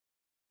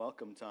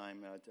welcome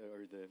time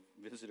or the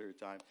visitor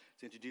time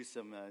to introduce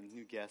some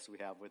new guests we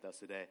have with us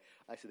today.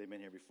 Actually, they've been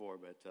here before,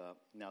 but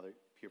now they're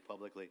here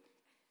publicly.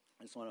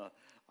 I just want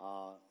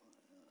to,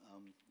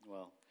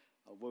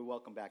 we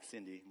welcome back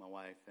Cindy, my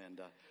wife, and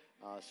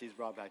she's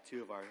brought back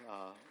two of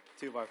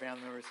our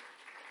family members.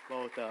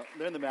 Both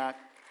they're in the back,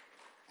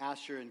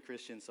 Asher and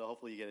Christian. So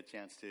hopefully you get a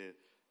chance to,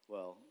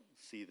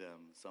 see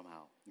them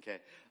somehow. Okay,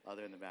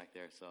 they're in the back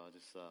there. So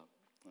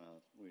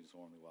we just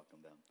warmly welcome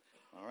them.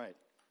 All right.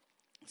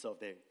 So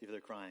if they're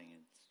crying,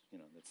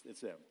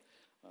 it's them.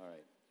 All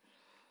right.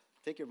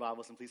 Take your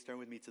Bibles and please turn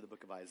with me to the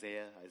book of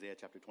Isaiah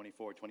chapter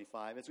 24,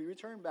 25. As we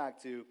return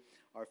back to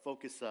our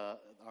focus,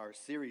 our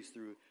series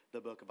through the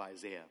book of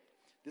Isaiah.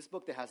 This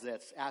book that has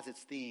as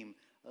its theme,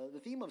 the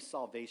theme of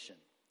salvation.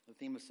 The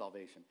theme of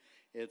salvation.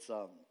 It's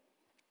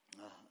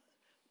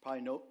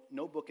probably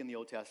no book in the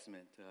Old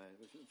Testament.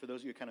 For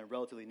those of you who are kind of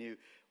relatively new,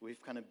 we've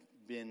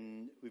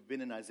been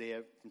in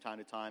Isaiah from time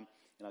to time,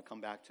 and I'll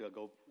come back to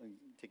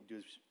do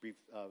this brief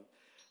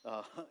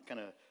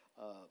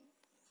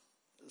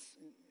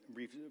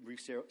brief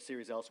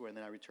series elsewhere, and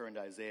then I return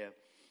to Isaiah.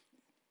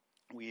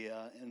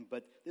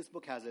 But this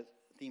book has a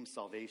theme,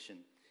 salvation,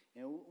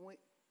 and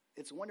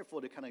it's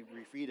wonderful to kind of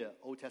read an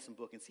Old Testament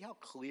book and see how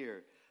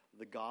clear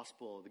the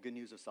gospel, the good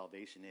news of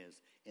salvation is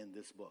in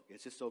this book.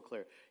 It's just so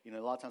clear. A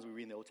lot of times we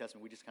read in the Old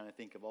Testament, we just kind of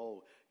think of,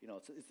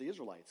 it's the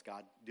Israelites,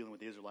 God dealing with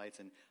the Israelites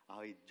and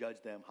how he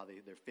judged them, how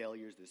their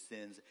failures, their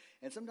sins.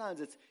 And sometimes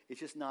it's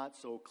just not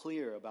so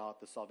clear about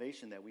the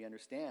salvation that we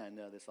understand,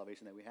 the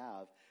salvation that we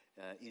have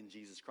in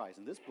Jesus Christ.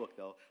 And this book,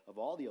 though, of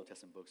all the Old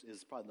Testament books,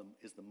 is probably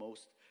the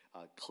most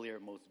clear,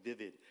 most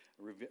vivid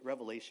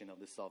revelation of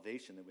the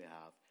salvation that we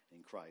have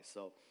in Christ.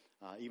 So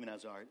even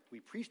as we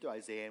preach through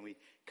Isaiah and we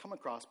come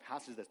across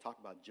passages that talk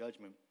about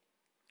judgment,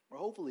 or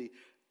hopefully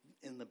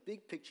in the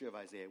big picture of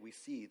Isaiah, we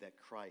see that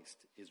Christ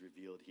is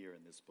revealed here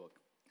in this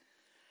book.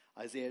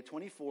 Isaiah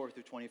 24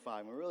 through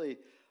 25,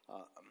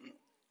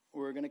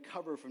 we're going to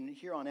cover from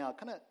here on out,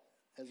 kind of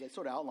as I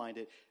sort of outlined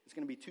it, it's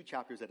going to be 2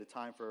 chapters at a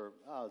time for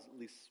at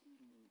least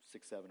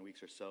 6-7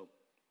 weeks or so.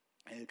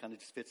 And it kind of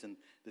just fits in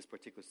this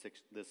particular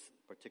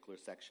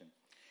section.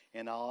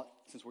 And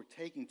since we're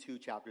taking 2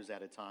 chapters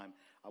at a time,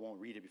 I won't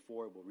read it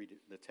before. We'll read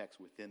the text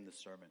within the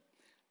sermon.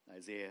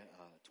 Isaiah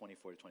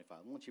 24 to 25.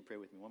 I want you to pray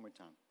with me one more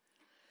time.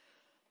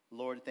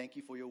 Lord, thank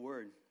you for your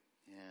word.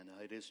 And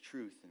it is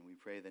truth. And we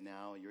pray that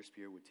now your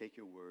Spirit would take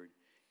your word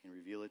and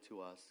reveal it to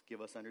us.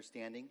 Give us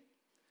understanding.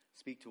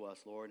 Speak to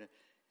us, Lord.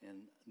 And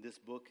this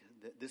book,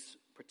 this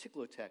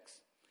particular text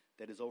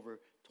that is over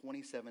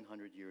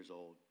 2,700 years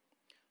old.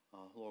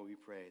 Lord, we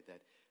pray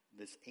that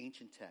this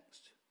ancient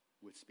text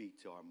would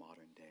speak to our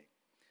modern day.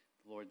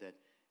 Lord, that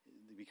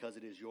because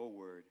it is your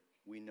word,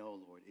 we know,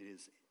 Lord, it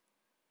is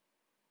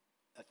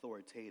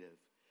authoritative.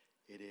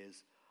 It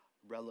is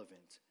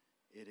relevant.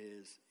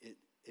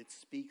 It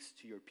speaks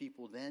to your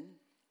people then,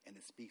 and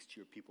it speaks to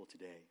your people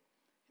today.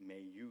 And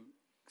may you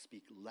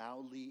speak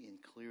loudly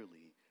and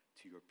clearly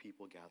to your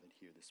people gathered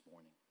here this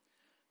morning.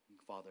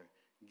 Father,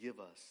 give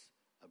us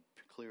a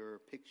clearer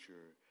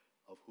picture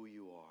of who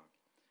you are.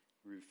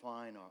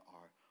 Refine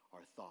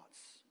our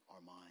thoughts,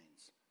 our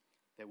minds,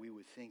 that we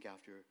would think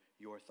after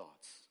your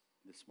thoughts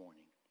this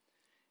morning.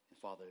 And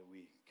Father,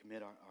 we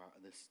commit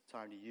this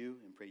time to you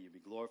and pray you be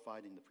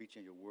glorified in the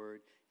preaching of your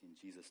word. In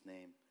Jesus'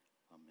 name,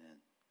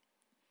 amen.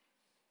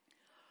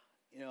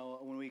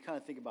 When we kind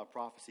of think about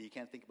prophecy, you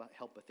can't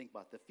help but think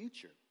about the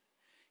future.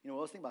 When I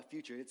was thinking about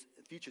future, it's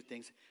future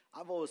things.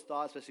 I've always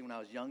thought, especially when I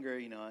was younger,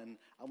 and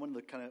I wanted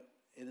to kind of,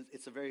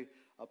 it's a very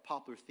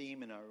popular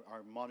theme in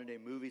our modern day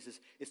movies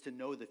is to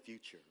know the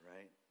future,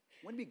 right?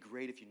 Wouldn't it be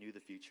great if you knew the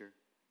future?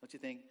 Don't you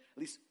think?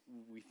 At least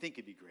we think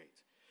it'd be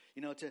great.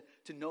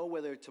 To know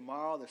whether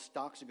tomorrow the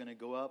stocks are going to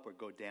go up or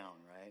go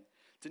down, right?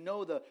 To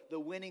know the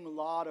winning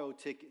lotto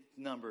ticket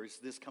numbers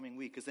this coming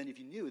week, because then if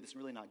you knew, this is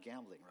really not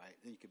gambling, right?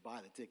 Then you could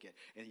buy the ticket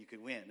and you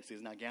could win. So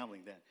it's not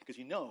gambling then, because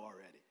you know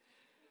already.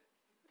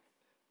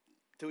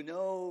 To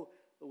know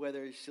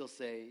whether she'll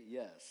say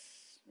yes,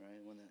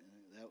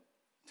 right?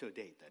 To a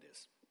date, that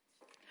is.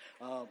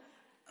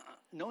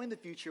 Knowing the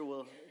future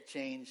will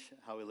change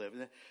how we live.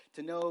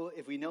 To know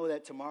if we know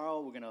that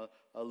tomorrow we're going to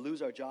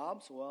lose our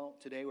jobs, well,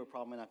 today we're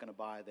probably not going to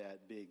buy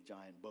that big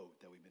giant boat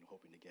that we've been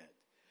hoping to get.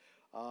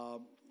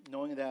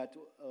 Knowing that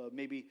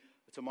maybe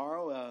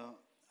tomorrow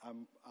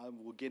I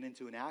will get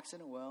into an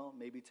accident, well,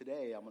 maybe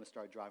today I'm going to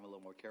start driving a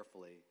little more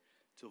carefully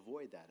to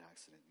avoid that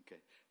accident.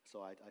 Okay,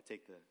 so I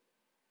take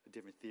a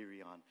different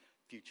theory on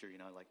future.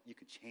 Like you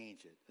could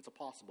change it. It's a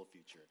possible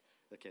future.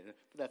 Okay, but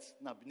that's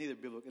not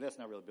biblical. That's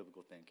not really a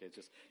biblical thing. Okay, it's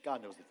just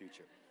God knows the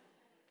future.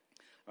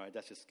 All right,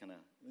 that's just kind of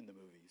in the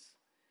movies.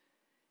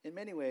 In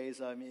many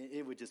ways,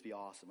 it would just be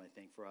awesome, I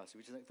think, for us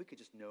if we could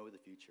just know the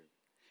future.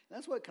 And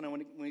that's what kind of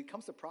when it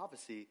comes to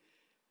prophecy,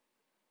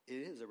 it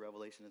is a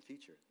revelation of the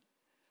future.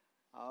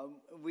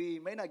 We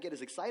may not get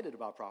as excited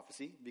about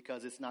prophecy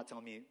because it's not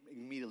telling me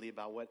immediately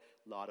about what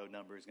lotto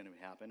number is going to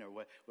happen or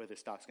whether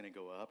stock's going to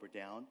go up or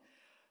down.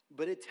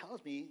 But it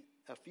tells me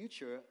a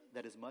future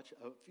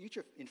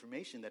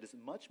information that is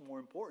much more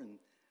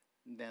important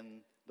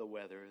than the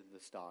weather, the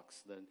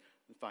stocks, the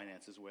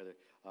finances, whether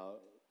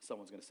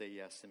someone's going to say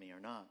yes to me or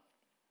not.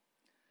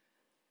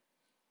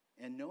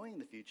 And knowing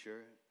the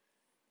future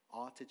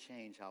ought to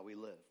change how we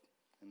live.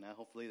 And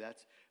hopefully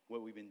that's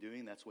what we've been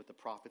doing. That's what the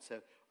prophets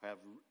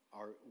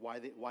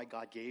why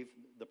God gave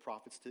the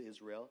prophets to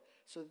Israel,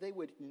 so they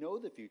would know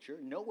the future,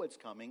 know what's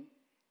coming,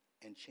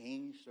 and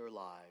change their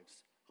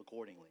lives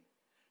accordingly.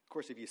 Of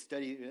course, if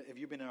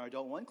you've been in our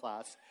Adult 1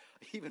 class,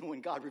 even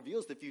when God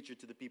reveals the future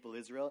to the people of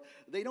Israel,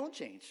 they don't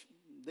change.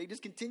 They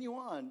just continue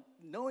on,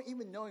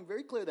 even knowing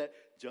very clear that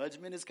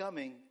judgment is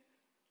coming.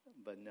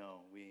 But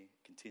no, we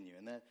continue.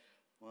 And that,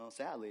 well,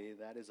 sadly,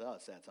 that is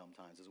us at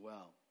sometimes as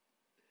well.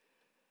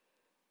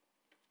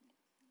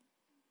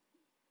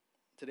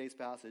 Today's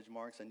passage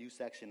marks a new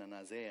section in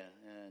Isaiah,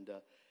 and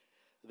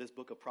this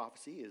book of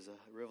prophecy is a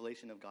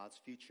revelation of God's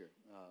future.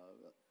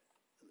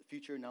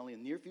 Future, not only a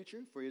near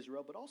future for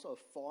Israel, but also a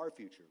far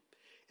future.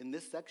 In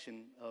this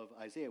section of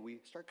Isaiah, we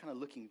start kind of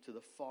looking to the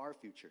far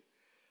future.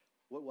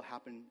 What will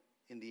happen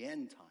in the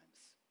end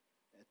times,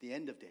 at the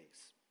end of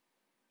days,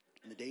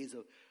 in the days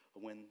of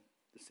when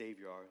the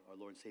Savior, our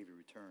Lord and Savior,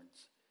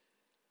 returns.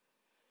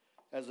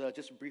 As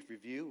just a brief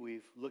review,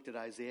 we've looked at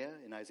Isaiah.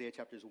 In Isaiah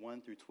chapters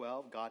 1 through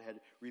 12, God had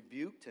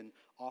rebuked and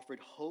offered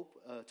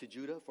hope to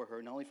Judah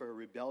not only for her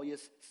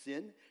rebellious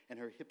sin and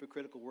her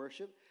hypocritical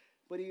worship,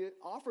 but he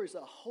offers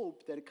a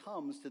hope that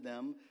comes to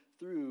them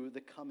through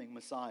the coming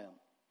Messiah.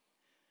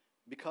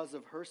 Because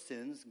of her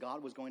sins,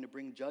 God was going to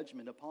bring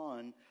judgment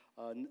upon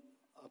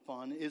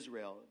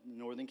Israel, the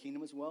northern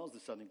kingdom as well as the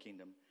southern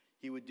kingdom.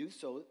 He would do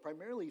so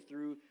primarily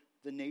through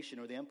the nation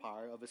or the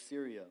empire of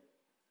Assyria.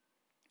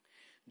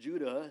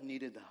 Judah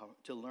needed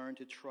to learn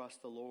to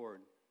trust the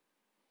Lord.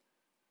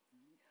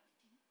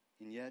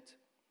 And yet,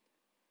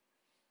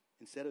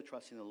 instead of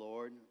trusting the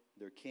Lord,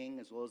 their king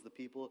as well as the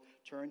people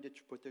turned to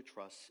put their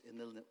trust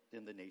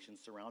in the nations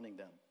surrounding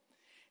them.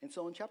 And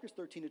so in chapters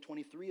 13 to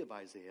 23 of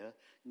Isaiah,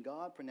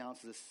 God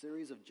pronounces a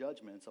series of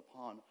judgments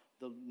upon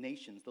the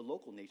nations, the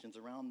local nations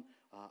around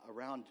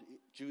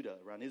Judah,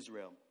 around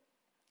Israel.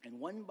 And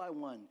one by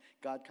one,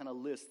 God kind of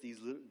lists these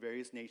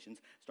various nations,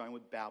 starting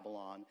with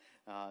Babylon,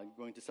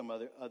 going to some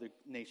other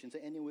nations,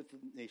 ending with the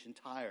nation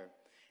Tyre.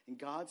 And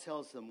God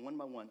tells them one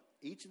by one,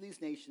 each of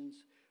these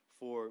nations,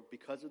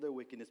 because of their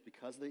wickedness,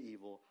 because of their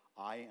evil,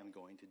 I am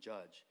going to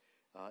judge.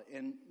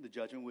 And the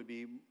judgment would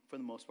be, for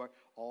the most part,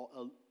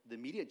 all the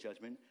immediate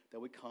judgment that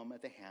would come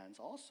at the hands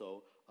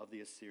also of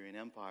the Assyrian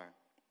Empire.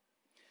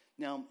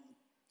 Now,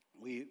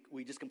 we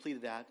just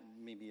completed that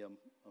maybe a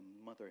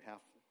month or a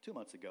half, 2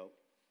 months ago.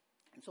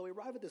 And so we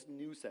arrive at this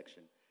new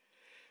section.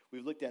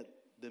 We've looked at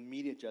the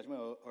immediate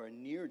judgment or a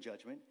near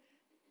judgment.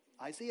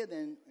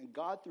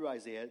 God through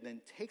Isaiah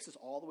then takes us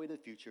all the way to the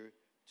future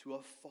to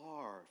a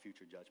far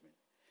future judgment.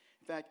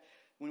 In fact,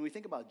 when we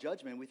think about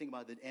judgment, we think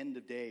about the end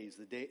of days,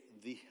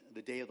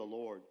 the day of the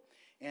Lord.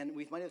 And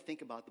we might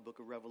think about the book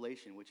of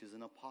Revelation, which is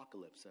an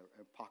apocalypse,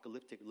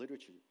 apocalyptic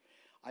literature.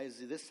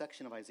 This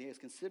section of Isaiah is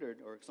considered,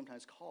 or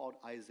sometimes called,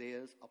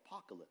 Isaiah's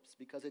apocalypse,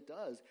 because it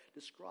does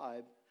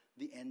describe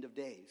the end of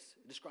days.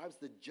 It describes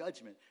the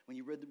judgment. When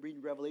you read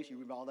Revelation,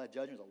 you read all that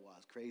judgment, wow,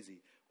 it's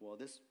crazy. Well,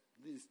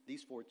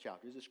 these 4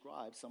 chapters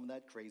describe some of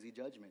that crazy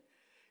judgment.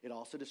 It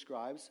also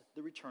describes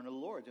the return of the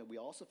Lord that we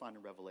also find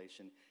in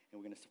Revelation, and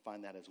we're going to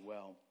find that as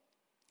well.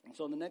 And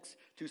so in the next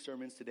 2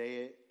 sermons,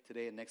 today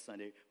and next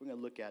Sunday, we're going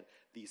to look at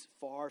these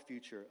far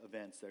future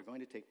events that are going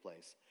to take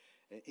place,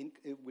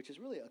 which is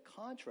really a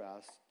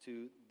contrast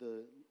to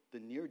the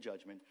near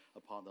judgment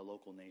upon the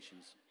local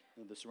nations,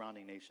 the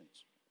surrounding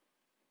nations.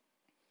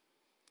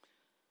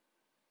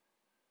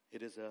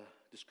 It is a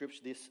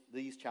description.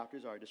 These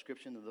chapters are a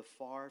description of the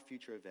far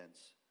future events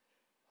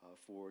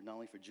for not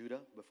only for Judah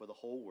but for the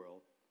whole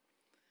world.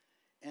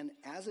 And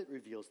as it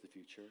reveals the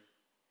future,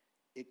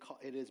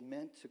 it is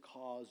meant to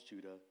cause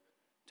Judah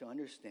to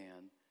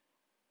understand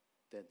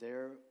that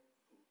their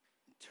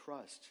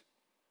trust,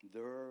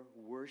 their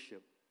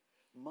worship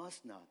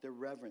their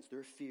reverence,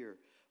 their fear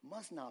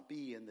must not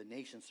be in the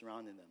nations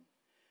surrounding them,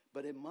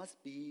 but it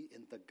must be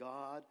in the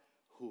God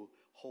who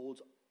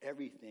holds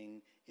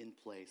everything in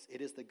place.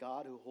 It is the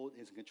God who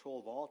is in control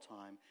of all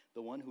time,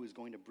 the one who is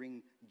going to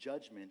bring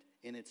judgment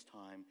in its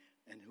time,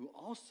 and who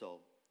also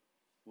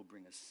will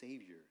bring a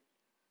Savior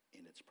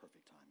in its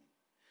perfect timing.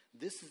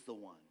 This is the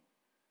one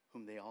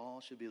whom they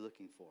all should be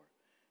looking for.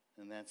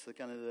 And that's the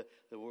kind of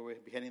where we're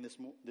heading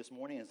this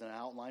morning as an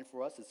outline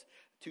for us. It's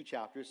 2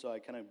 chapters, so I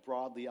kind of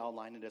broadly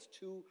outline it as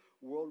 2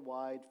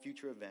 worldwide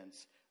future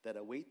events that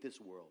await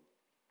this world.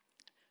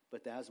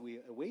 But as we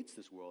await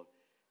this world,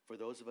 for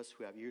those of us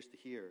who have ears to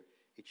hear,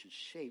 it should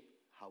shape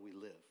how we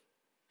live,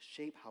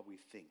 shape how we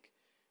think,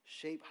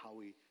 shape how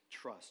we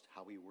trust,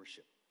 how we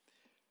worship.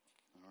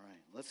 All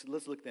right,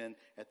 let's look then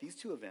at these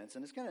 2 events,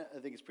 and I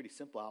think it's a pretty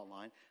simple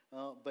outline,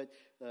 but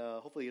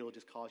hopefully it'll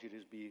just cause you to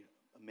just be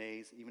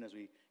amazed, even as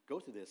we go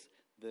through this,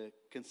 the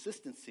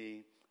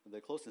consistency,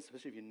 the closeness,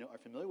 especially if you are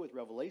familiar with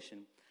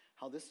Revelation,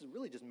 how this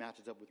really just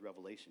matches up with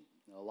Revelation.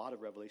 A lot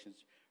of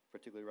Revelations,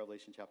 particularly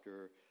Revelation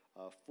chapter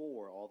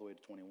 4 all the way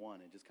to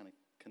 21, it just kind of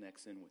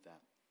connects in with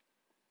that.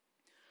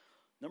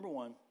 Number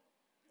one,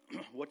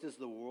 what does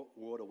the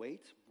world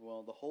await?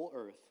 Well, the whole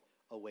earth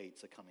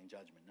awaits a coming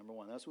judgment. Number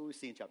one, that's what we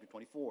see in chapter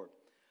 24.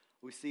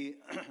 We see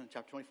in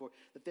chapter 24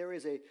 that there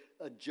is a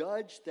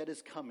judge that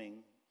is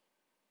coming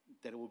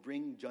that will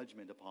bring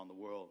judgment upon the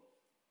world.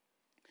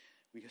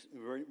 We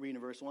read in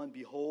verse 1,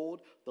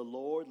 "Behold, the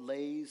Lord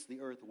lays the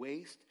earth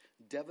waste,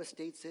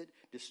 devastates it,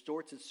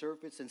 distorts its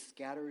surface, and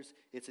scatters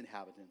its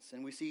inhabitants."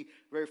 And we see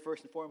very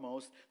first and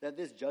foremost that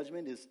this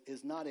judgment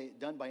is not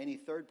done by any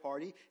third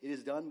party. It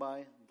is done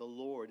by the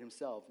Lord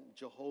himself,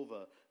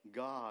 Jehovah,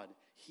 God.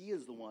 He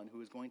is the one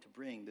who is going to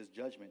bring this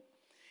judgment.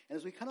 And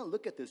as we kind of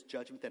look at this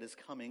judgment that is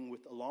coming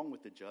along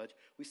with the judge,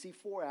 we see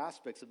four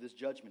aspects of this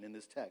judgment in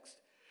this text,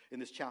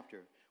 in this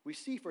chapter. We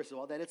see, first of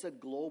all, that it's a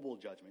global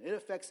judgment. It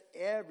affects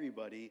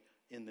everybody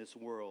in this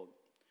world.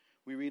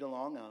 We read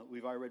along.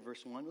 We've already read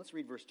verse 1. Let's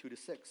read verse 2 to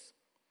 6.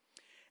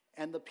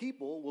 "And the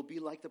people will be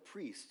like the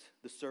priest,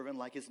 the servant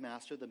like his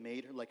master, the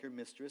maid like her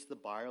mistress, the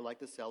buyer like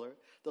the seller,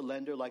 the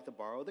lender like the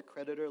borrower, the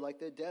creditor like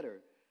the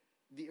debtor.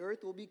 The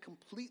earth will be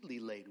completely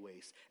laid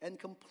waste and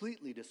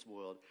completely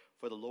despoiled,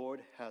 for the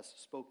Lord has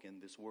spoken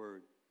this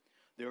word.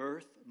 The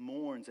earth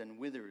mourns and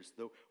withers.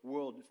 The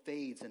world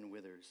fades and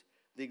withers.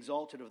 The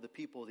exalted of the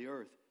people of the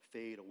earth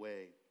fade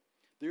away.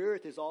 The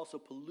earth is also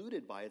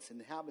polluted by its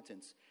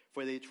inhabitants,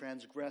 for they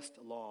transgressed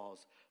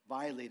laws,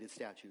 violated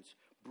statutes,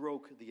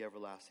 broke the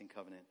everlasting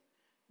covenant.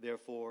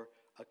 Therefore,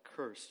 a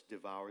curse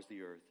devours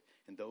the earth,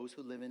 and those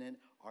who live in it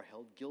are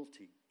held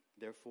guilty.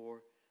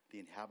 Therefore, the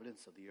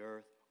inhabitants of the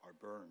earth are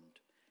burned,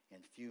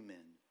 and few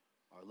men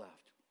are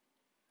left."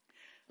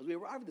 As we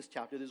arrive at this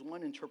chapter, there's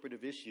one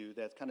interpretive issue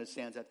that kind of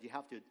stands out that you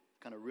have to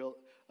kind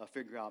of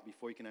figure out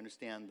before you can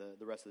understand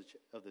the rest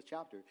of the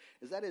chapter.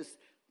 That is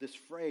this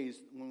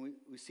phrase, when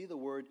we see the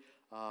word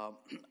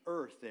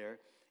earth there,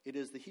 it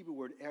is the Hebrew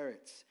word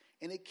eretz.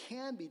 And it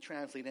can be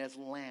translated as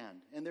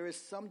land. And there is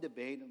some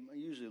debate,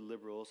 usually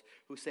liberals,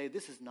 who say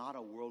this is not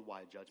a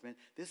worldwide judgment.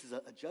 This is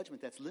a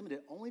judgment that's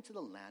limited only to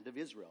the land of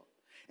Israel.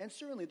 And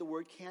certainly the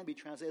word can be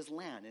translated as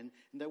land. And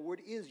that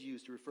word is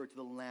used to refer to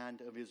the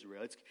land of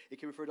Israel. It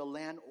can refer to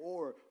land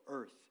or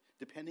earth,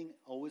 the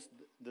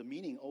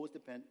meaning always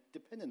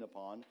dependent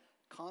upon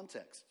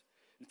context.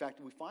 In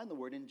fact, we find the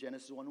word in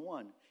Genesis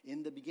 1:1.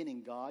 "In the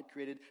beginning, God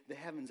created the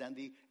heavens and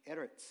the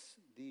eretz,"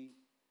 the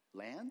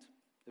land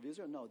of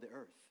Israel? No, the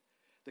earth.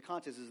 The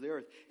context is the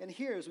earth. And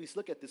here, as we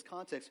look at this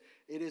context,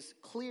 it is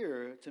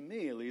clear to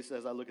me, at least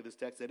as I look at this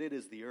text, that it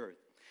is the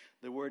earth.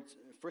 The word,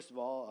 first of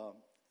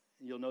all,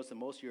 you'll notice that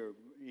most of your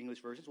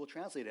English versions will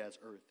translate it as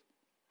earth.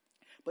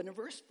 But in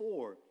verse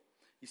 4,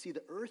 you see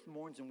the earth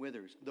mourns and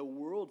withers. The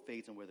world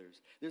fades and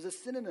withers. There's a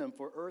synonym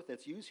for earth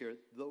that's used here,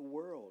 the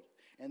world.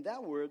 And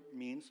that word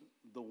means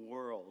the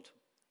world,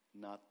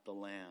 not the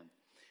land.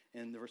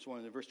 And verse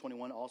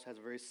 21 also has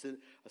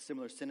a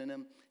similar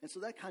synonym. And so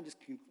that kind of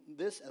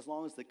just, as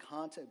long as the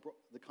context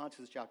of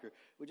this chapter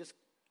would just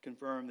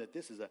confirm that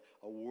this is a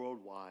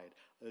worldwide,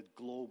 a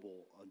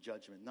global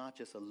judgment, not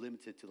just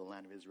limited to the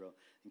land of Israel,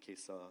 in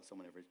case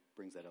someone ever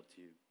brings that up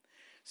to you.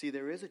 See,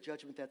 there is a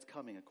judgment that's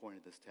coming according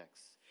to this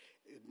text.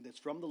 It's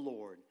from the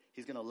Lord.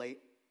 He's going to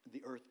lay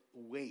the earth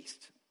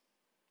waste,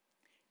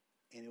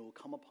 and it will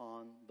come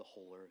upon the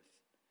whole earth.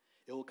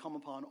 It will come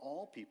upon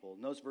all people.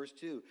 Notice verse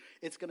 2.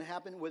 It's going to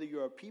happen whether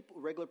you're a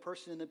regular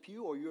person in the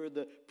pew or you're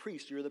the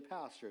priest, you're the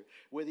pastor.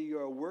 Whether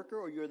you're a worker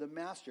or you're the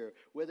master.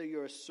 Whether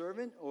you're a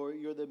servant or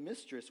you're the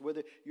mistress.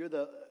 Whether you're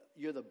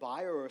the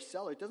buyer or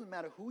seller. It doesn't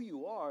matter who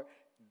you are.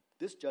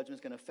 This judgment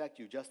is going to affect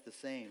you just the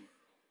same,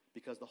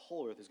 because the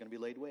whole earth is going to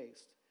be laid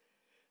waste.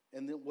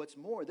 And then what's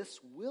more,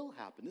 this will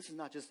happen. This is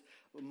not just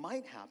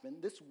might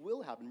happen. This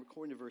will happen,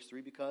 according to verse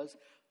 3, because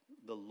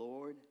the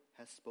Lord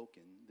has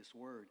spoken this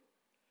word.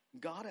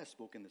 God has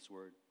spoken this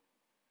word.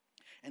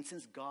 And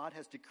since God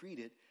has decreed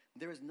it,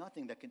 there is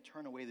nothing that can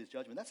turn away this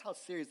judgment. That's how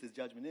serious this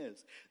judgment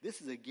is.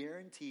 This is a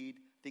guaranteed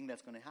thing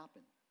that's going to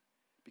happen,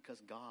 because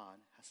God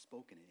has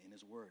spoken it in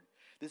his word.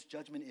 This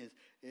judgment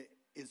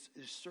is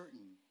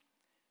certain.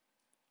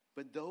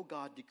 But though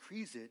God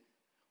decrees it,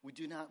 we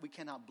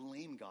cannot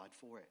blame God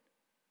for it.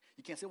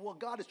 You can't say, well,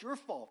 God, it's your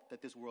fault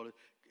that this world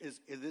is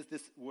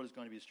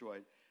going to be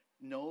destroyed.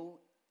 No,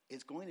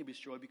 it's going to be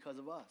destroyed because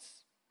of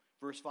us.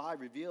 Verse 5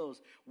 reveals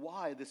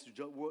why this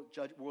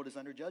world is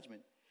under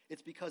judgment.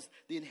 It's because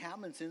the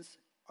inhabitants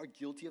are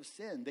guilty of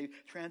sin. They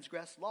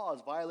transgressed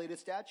laws, violated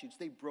statutes.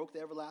 They broke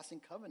the everlasting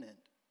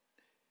covenant.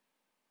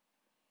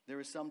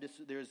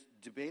 There's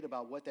debate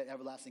about what that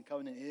everlasting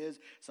covenant is.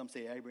 Some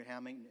say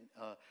Abrahamic,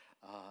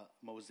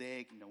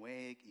 Mosaic,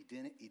 Noahic,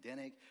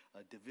 Edenic,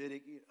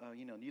 Davidic.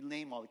 You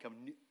name all the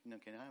covenant.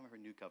 Okay, I haven't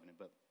heard new covenant,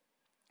 but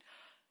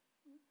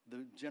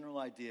the general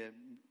idea,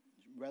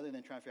 rather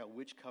than trying to figure out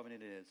which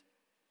covenant it is,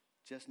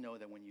 just know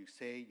that when you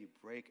say you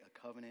break a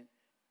covenant,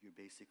 you're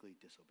basically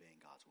disobeying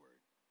God's word.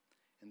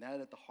 And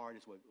that at the heart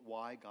is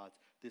why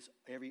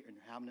every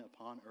inhabitant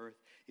upon earth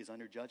is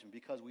under judgment,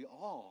 because we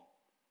all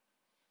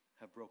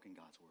have broken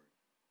God's word.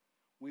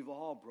 We've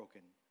all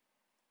broken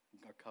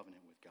our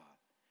covenant with God.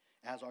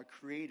 As our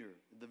creator,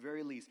 at the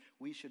very least,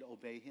 we should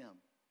obey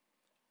him.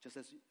 Just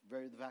as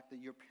the fact that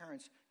your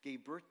parents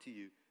gave birth to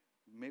you,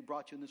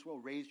 brought you in this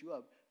world, raised you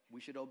up,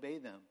 we should obey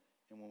them.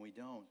 And when we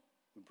don't,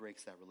 it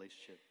breaks that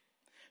relationship.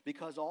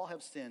 Because all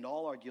have sinned,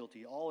 all are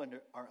guilty, all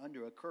are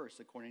under a curse,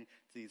 according to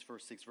these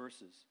first 6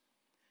 verses.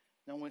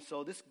 Now,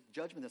 so this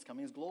judgment that's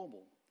coming is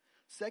global.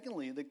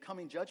 Secondly, the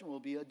coming judgment will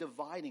be a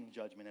dividing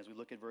judgment, as we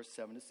look at verse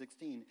 7 to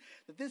 16.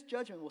 That this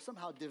judgment will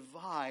somehow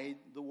divide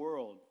the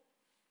world.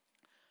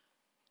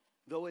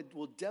 Though it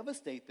will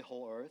devastate the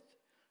whole earth,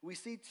 we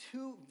see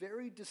 2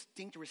 very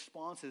distinct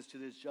responses to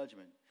this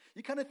judgment.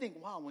 You kind of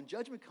think, wow, when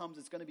judgment comes,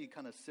 it's going to be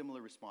kind of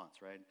similar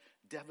response, right?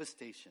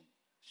 Devastation,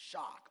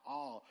 shock,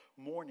 awe,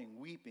 mourning,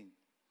 weeping.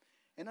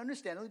 And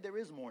understandably, there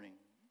is mourning.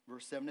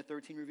 Verse 7 to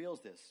 13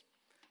 reveals this.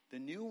 The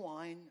new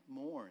wine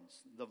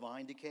mourns, the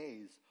vine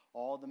decays,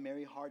 all the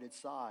merry-hearted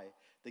sigh.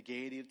 The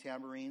gaiety of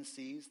tambourines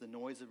cease, the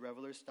noise of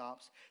revelers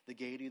stops, the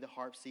gaiety of the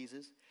harp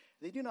ceases.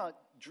 They do not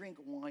drink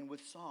wine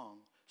with song.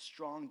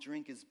 Strong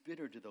drink is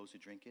bitter to those who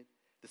drink it.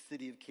 The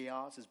city of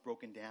chaos is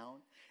broken down.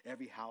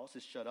 Every house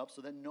is shut up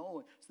so that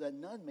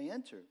none may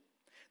enter.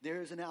 There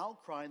is an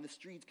outcry in the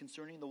streets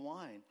concerning the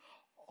wine.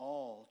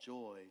 All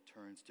joy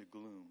turns to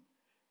gloom.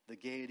 The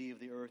gaiety of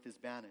the earth is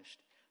banished.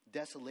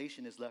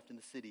 Desolation is left in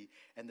the city,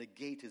 and the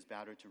gate is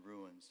battered to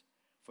ruins.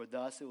 For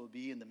thus it will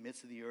be in the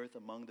midst of the earth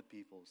among the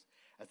peoples,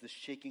 as the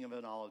shaking of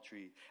an olive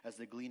tree, as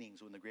the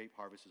gleanings when the grape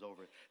harvest is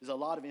over. There's a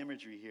lot of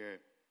imagery here.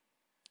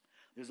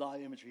 There's a lot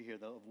of imagery here,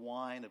 though, of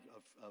wine,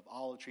 of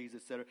olive trees,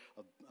 etc.,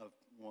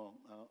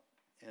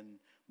 and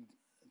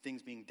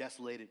things being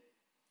desolated.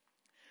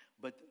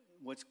 But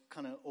what's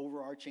kind of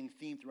overarching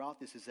theme throughout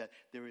this is that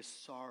there is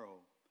sorrow.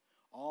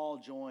 All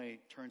joy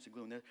turns to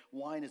gloom. The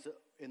wine is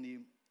in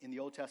the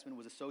Old Testament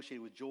was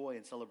associated with joy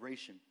and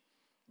celebration.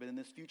 But in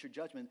this future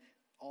judgment,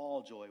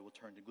 all joy will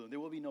turn to gloom. There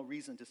will be no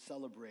reason to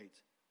celebrate.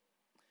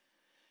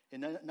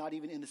 And not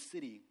even in the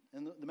city.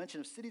 And the mention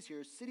of cities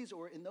here, cities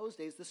were in those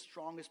days the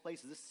strongest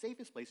places, the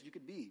safest places you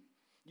could be.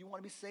 You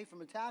want to be safe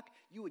from attack?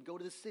 You would go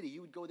to the city.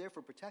 You would go there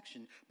for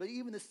protection. But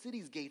even the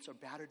city's gates are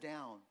battered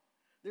down.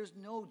 There's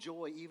no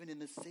joy even in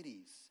the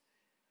cities.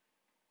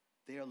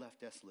 They are left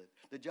desolate.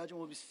 The judgment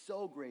will be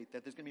so great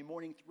that there's going to be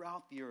mourning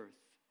throughout the earth.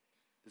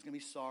 There's going to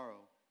be sorrow.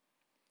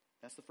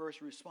 That's the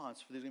first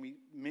response. There's going to be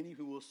many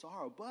who will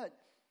sorrow. But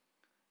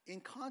in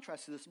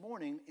contrast to this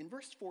morning, in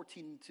verse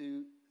 14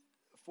 to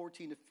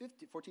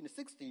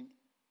 16,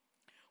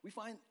 we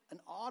find an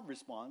odd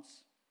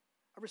response,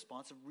 a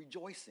response of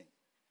rejoicing.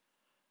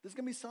 There's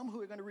going to be some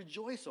who are going to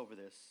rejoice over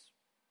this.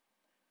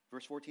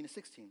 Verse 14 to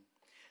 16.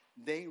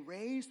 They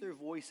raise their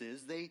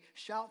voices, they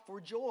shout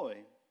for joy.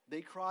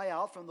 They cry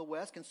out from the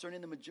west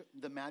concerning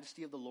the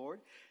majesty of the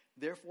Lord.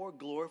 Therefore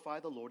glorify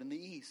the Lord in the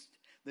east.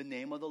 The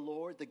name of the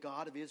Lord, the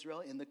God of Israel,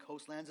 in the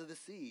coastlands of the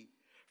sea.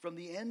 From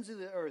the ends of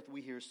the earth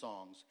we hear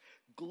songs.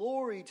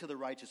 Glory to the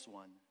righteous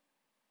one.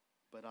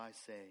 But I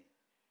say,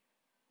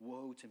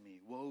 woe to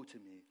me, woe to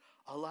me.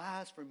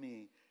 Alas for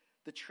me.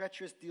 The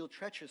treacherous deal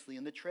treacherously,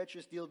 and the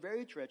treacherous deal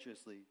very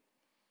treacherously.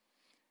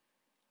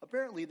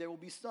 Apparently, there will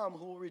be some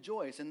who will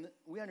rejoice, and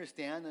we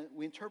understand,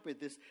 we interpret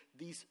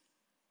these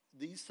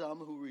some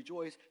who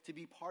rejoice to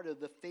be part of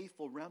the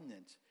faithful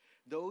remnant.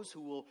 Those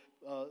who will,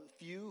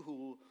 few who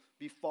will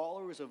be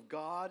followers of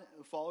God,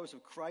 followers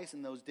of Christ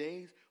in those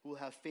days, who will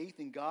have faith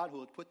in God, who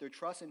will put their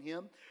trust in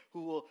Him,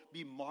 who will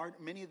be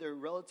many of their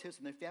relatives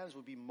and their families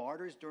will be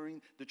martyrs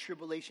during the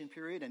tribulation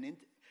period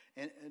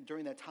and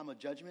during that time of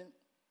judgment.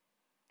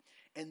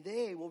 And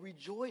they will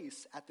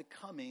rejoice at the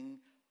coming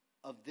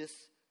of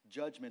this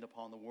judgment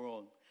upon the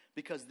world,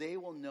 because they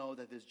will know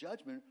that this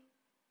judgment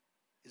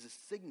is a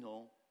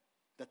signal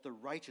that the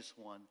righteous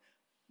one,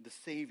 the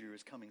Savior,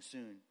 is coming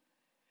soon.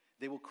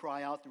 They will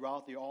cry out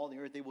throughout all the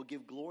earth. They will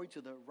give glory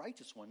to the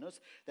righteous one. Notice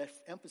that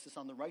emphasis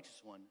on the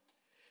righteous one.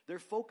 Their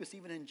focus,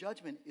 even in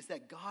judgment, is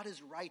that God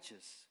is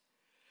righteous.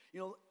 You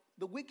know,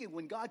 the wicked,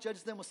 when God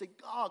judges them, will say,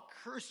 "God,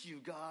 curse you,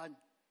 God.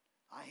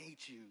 I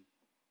hate you."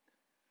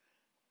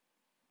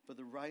 But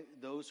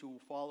those who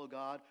follow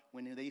God,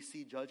 when they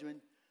see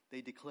judgment,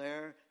 they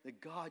declare that,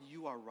 "God,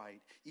 you are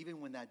right, even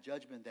when that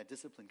judgment, that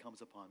discipline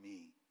comes upon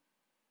me,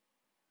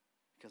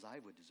 because I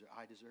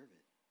deserve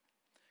it.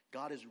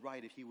 God is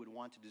right if He would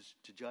want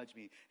to judge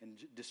me and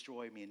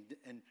destroy me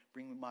and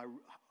bring my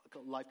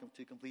life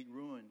to complete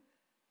ruin.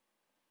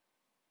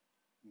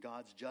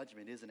 God's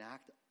judgment is an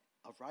act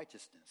of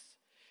righteousness.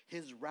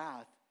 His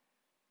wrath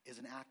is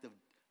an act of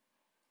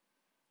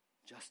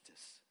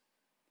justice,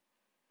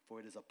 for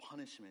it is a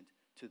punishment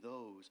to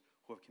those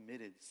who have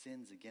committed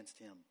sins against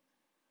Him.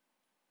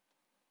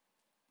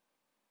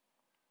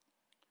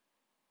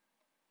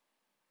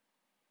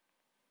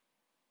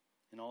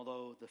 And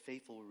although the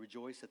faithful will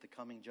rejoice at the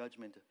coming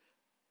judgment,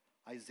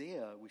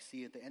 Isaiah, we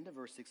see at the end of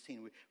verse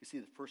 16, we see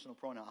the personal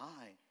pronoun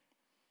I.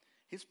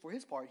 For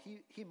his part,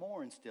 he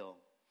mourns still,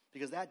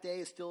 because that day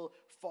is still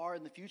far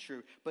in the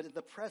future. But at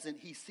the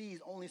present, he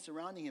sees only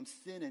surrounding him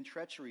sin and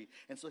treachery.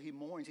 And so he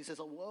mourns. He says,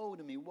 "Oh, woe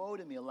to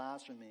me,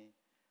 alas for me."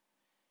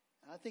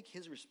 And I think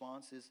his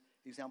response is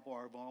the example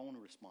of our own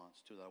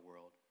response to that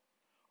world.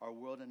 Our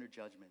world under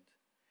judgment.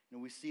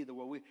 We see the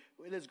world.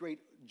 It is great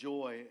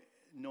joy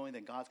knowing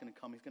that God's going to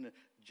come. He's going to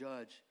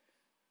judge.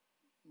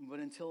 But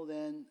until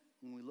then,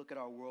 when we look at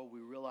our world, we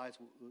realize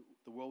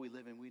the world we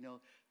live in, we know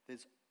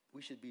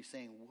we should be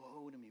saying,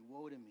 woe to me,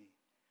 woe to me.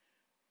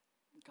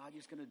 God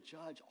is going to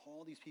judge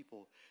all these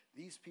people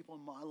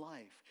in my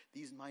life,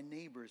 my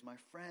neighbors, my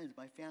friends,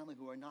 my family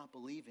who are not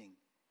believing.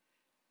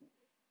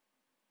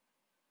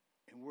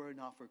 And we're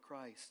not for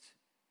Christ.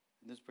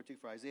 In this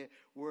particular Isaiah,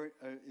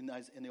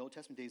 in the Old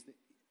Testament days,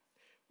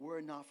 were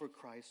it not for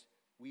Christ,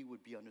 we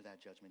would be under that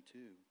judgment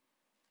too.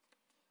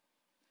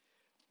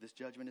 This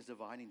judgment is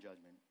dividing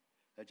judgment.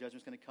 That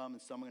judgment's going to come,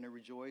 and some are going to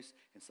rejoice,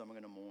 and some are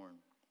going to mourn.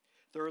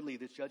 Thirdly,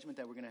 this judgment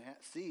that we're going to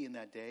see in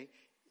that day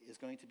is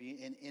going to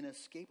be an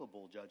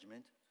inescapable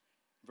judgment.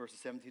 Verses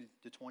 17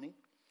 to 20.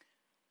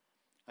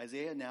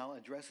 Isaiah now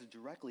addresses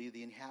directly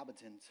the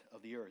inhabitants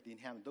of the earth,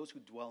 those who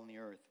dwell on the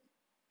earth.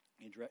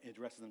 He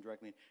addresses them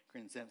directly in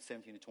Corinthians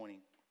 17 to 20.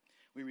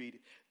 We read,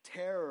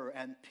 terror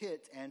and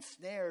pit and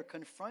snare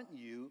confront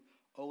you,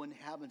 O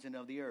inhabitant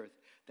of the earth.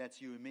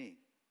 That's you and me.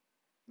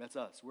 That's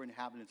us. We're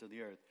inhabitants of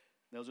the earth.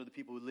 Those are the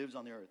people who lives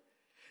on the earth.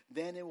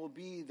 Then it will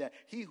be that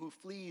he who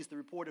flees the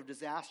report of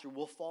disaster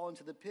will fall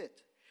into the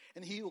pit,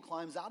 and he who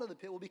climbs out of the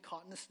pit will be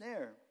caught in a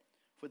snare.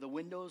 For the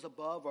windows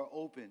above are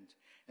opened,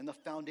 and the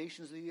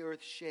foundations of the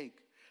earth shake.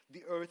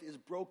 The earth is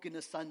broken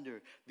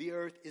asunder. The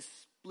earth is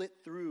split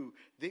through.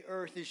 The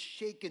earth is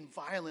shaken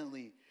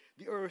violently.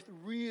 The earth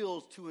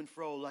reels to and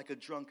fro like a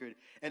drunkard,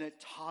 and it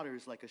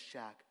totters like a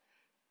shack.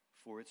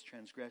 For its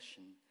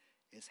transgression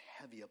is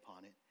heavy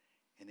upon it,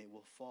 and it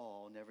will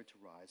fall, never to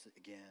rise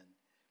again.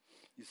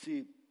 You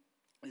see,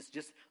 it's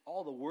just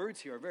all the words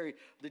here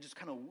they're just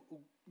kind of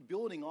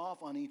building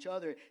off on each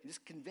other and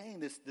just conveying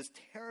this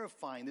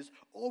terrifying, this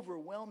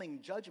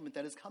overwhelming judgment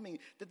that is coming,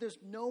 that there's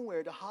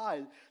nowhere to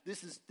hide.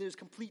 There's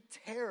complete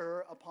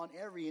terror upon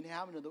every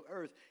inhabitant of the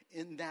earth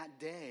in that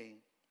day.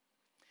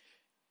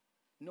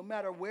 No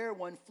matter where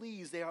one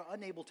flees, they are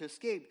unable to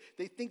escape.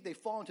 They think they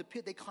fall into a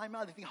pit, they climb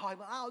out, they think,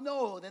 oh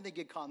no, and then they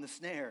get caught in the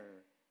snare.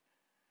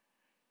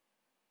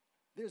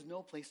 There's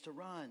no place to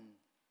run.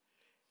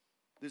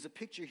 There's a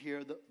picture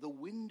here. The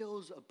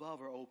windows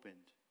above are opened.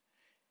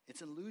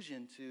 It's an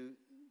allusion to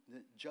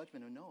the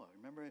judgment of Noah.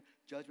 Remember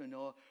judgment of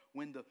Noah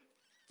when the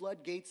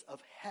floodgates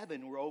of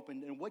heaven were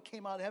opened, and what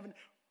came out of heaven?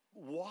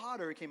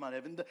 Water came out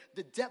of heaven.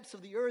 The depths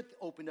of the earth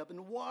opened up,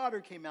 and water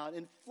came out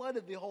and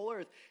flooded the whole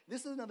earth.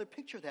 This is another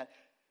picture of that.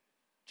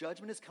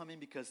 Judgment is coming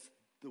because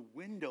the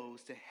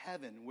windows to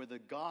heaven, where the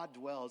God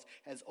dwells,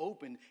 has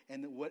opened,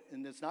 and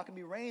it's not going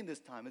to be rain this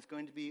time. It's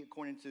going to be,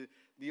 according to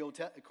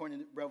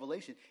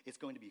Revelation, it's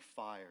going to be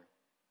fire.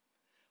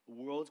 The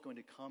world's going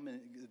to come, and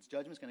its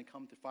judgment is going to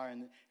come through fire.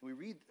 And we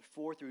read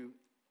 4 through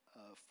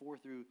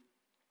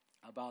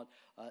about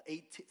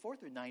 4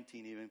 through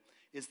 19 even,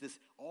 is this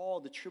all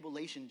the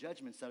tribulation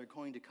judgments that are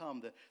going to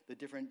come, the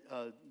different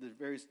the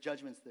various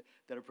judgments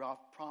that are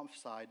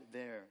prophesied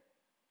there.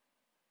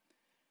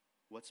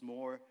 What's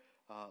more,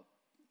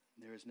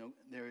 there is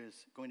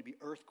going to be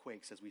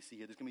earthquakes, as we see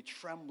here. There's going to be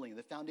trembling.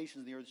 The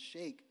foundations of the earth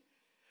shake.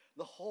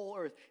 The whole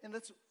earth. And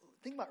the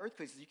thing about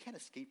earthquakes is you can't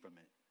escape from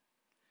it.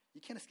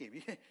 You can't escape.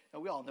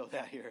 We all know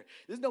that here.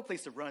 There's no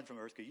place to run from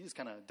an earthquake. You just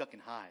kind of duck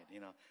and hide,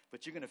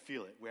 But you're going to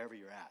feel it wherever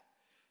you're at.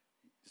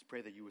 Just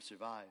pray that you will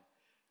survive.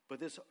 But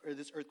this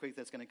earthquake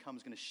that's going to come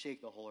is going to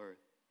shake the whole earth.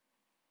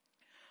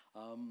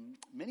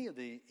 Many of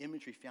the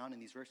imagery found in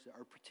these verses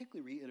are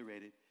particularly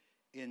reiterated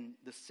in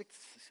the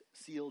sixth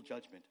seal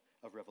judgment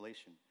of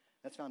Revelation.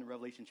 That's found in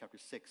Revelation chapter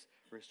 6,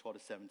 verse 12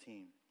 to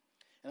 17.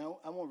 And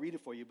I won't read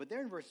it for you, but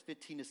there in verse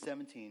 15 to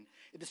 17,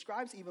 it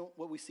describes even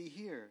what we see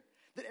here,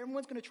 that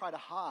everyone's going to try to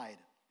hide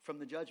from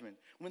the judgment.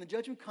 When the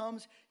judgment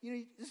comes,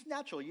 it's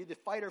natural. You either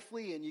fight or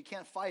flee, and you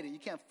can't fight it. You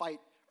can't fight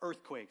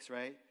earthquakes,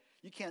 right?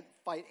 You can't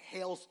fight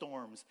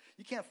hailstorms.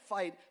 You can't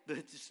fight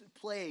the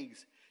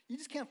plagues. You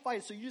just can't fight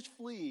it, so you just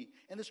flee.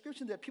 And the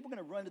scripture that people are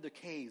going to run to their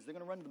caves. They're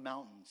going to run to the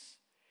mountains.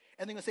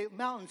 And they're going to say,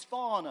 mountains,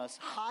 fall on us,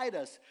 hide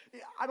us.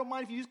 I don't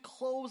mind if you just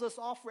close us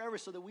off forever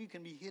so that we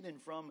can be hidden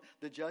from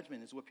the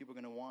judgment, is what people are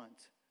going to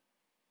want.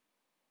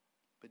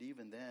 But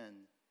even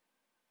then,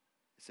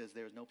 it says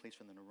there is no place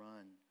for them to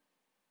run.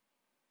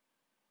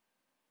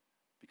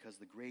 Because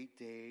the great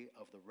day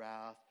of the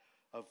wrath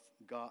of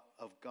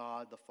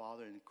God the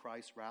Father and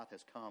Christ's wrath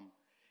has come,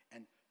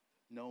 and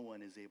no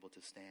one is able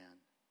to stand.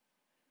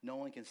 No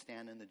one can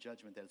stand in the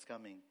judgment that is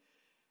coming,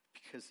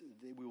 because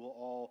we will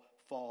all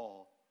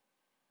fall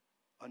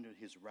under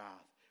his wrath.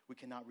 We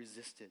cannot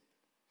resist it,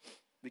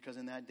 because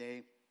in that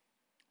day,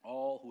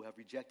 all who have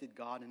rejected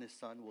God and his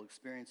Son will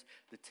experience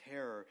the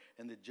terror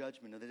and the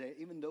judgment of the day.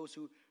 Even those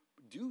who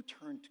do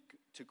turn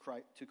to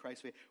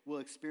Christ's faith will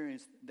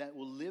experience that,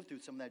 will live through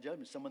some of that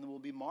judgment. Some of them will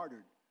be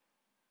martyred.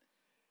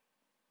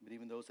 But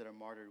even those that are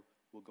martyred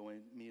will go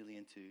immediately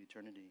into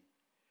eternity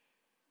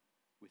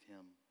with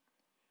him.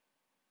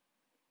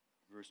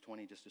 Verse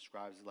 20 just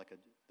describes it like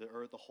the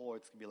earth, the whole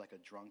earth, it's going to be like a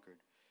drunkard.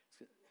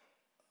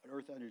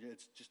 Earth under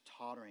it's just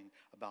tottering,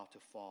 about to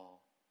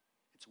fall.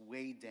 It's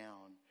weighed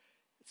down.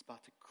 It's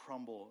about to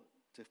crumble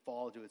to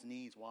fall to its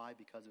knees. Why?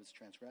 Because of its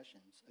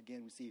transgressions.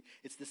 Again, we see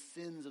it's the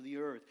sins of the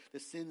earth, the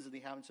sins of the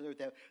inhabitants of the earth,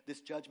 that this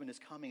judgment is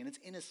coming, and it's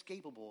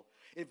inescapable.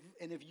 If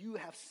you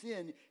have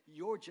sin,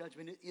 your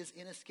judgment is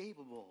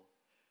inescapable.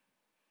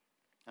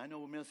 I know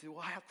when many say,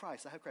 well, I have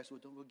Christ.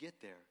 We'll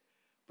get there.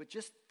 But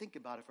just think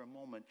about it for a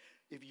moment.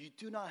 If you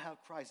do not have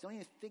Christ, don't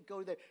even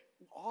go there.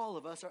 All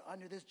of us are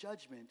under this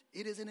judgment.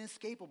 It is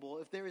inescapable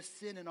if there is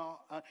sin in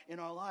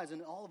our lives,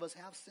 and all of us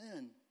have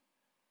sin.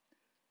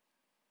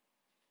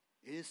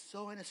 It is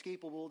so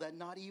inescapable that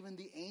not even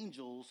the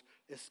angels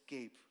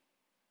escape.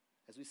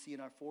 As we see in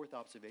our fourth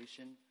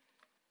observation,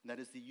 and that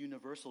is the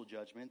universal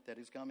judgment that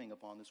is coming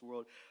upon this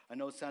world. I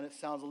know it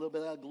sounds a little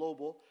bit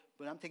global,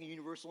 but I'm thinking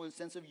universal in the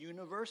sense of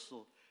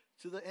universal,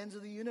 to the ends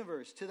of the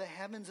universe, to the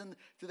heavens and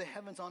to the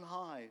heavens on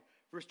high.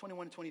 Verse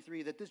 21 and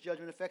 23, that this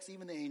judgment affects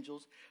even the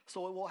angels.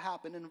 So it will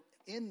happen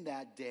in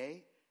that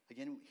day.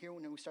 Again, here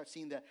when we start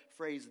seeing that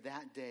phrase,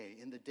 that day,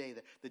 in the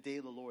day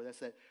of the Lord, that's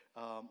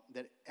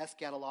that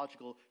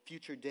eschatological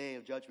future day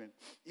of judgment.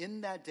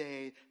 In that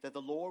day that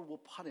the Lord will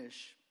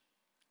punish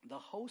the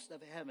host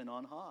of heaven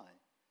on high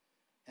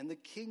and the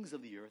kings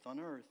of the earth on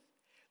earth.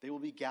 They will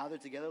be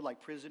gathered together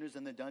like prisoners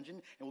in the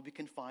dungeon and will be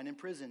confined in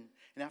prison.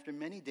 And after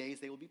many days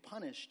they will be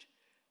punished.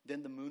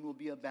 Then the moon will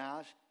be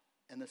abashed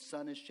and the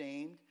sun is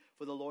shamed,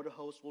 for the Lord of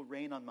hosts will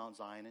reign on Mount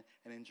Zion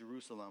and in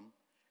Jerusalem,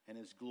 and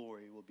his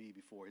glory will be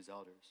before his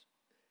elders.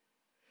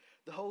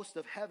 The host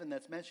of heaven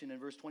that's mentioned in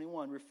verse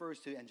 21 refers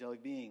to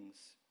angelic beings.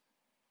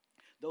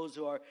 Those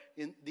who are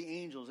in the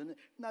angels, and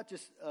not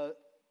just,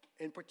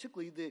 and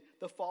particularly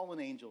the fallen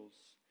angels.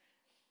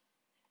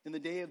 In the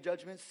day of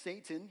judgment,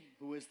 Satan,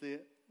 who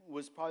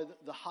was probably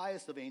the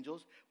highest of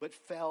angels, but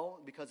fell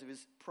because of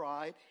his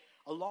pride,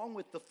 along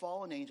with the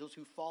fallen angels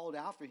who followed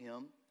after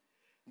him,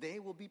 they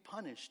will be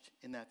punished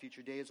in that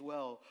future day as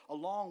well,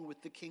 along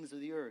with the kings of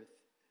the earth.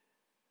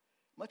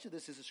 Much of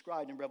this is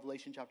described in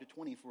Revelation chapter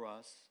 20 for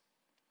us.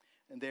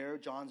 And there,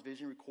 John's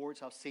vision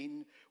records how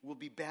Satan will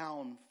be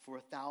bound for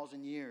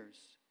 1,000 years.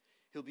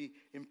 He'll be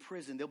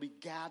imprisoned. They'll be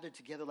gathered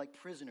together like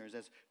prisoners,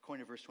 as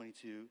according to verse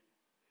 22.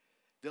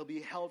 They'll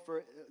be held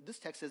for, this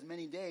text says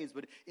many days,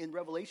 but in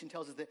Revelation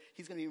tells us that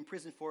he's going to be in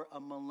prison for a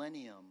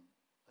millennium,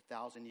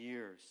 1,000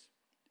 years.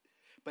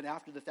 But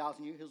after the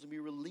 1,000 years, he'll be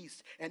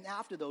released. And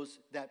after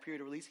that period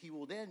of release, he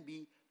will then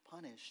be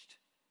punished.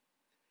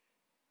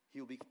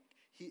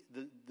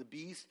 The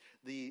beast,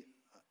 the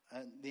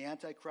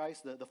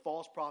Antichrist, the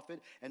false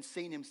prophet, and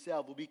Satan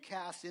himself will be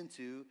cast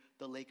into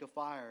the lake of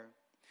fire.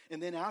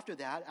 And then after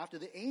that, after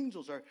the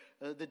angels are,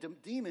 the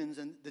demons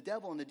and the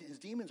devil and his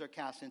demons are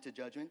cast into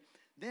judgment,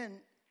 then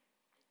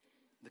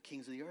the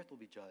kings of the earth will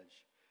be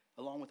judged,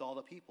 along with all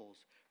the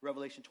peoples.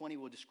 Revelation 20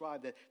 will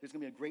describe that there's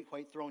going to be a great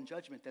white throne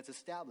judgment that's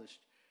established.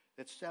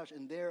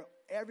 And there,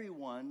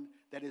 everyone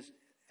that is,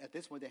 at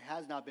this point, that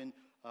has not been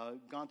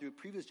gone through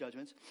previous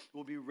judgments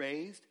will be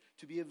raised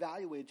to be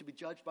evaluated, to be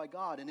judged by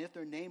God. And if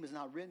their name is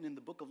not written in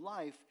the book of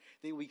life,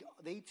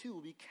 they too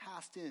will be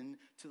cast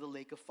into the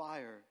lake of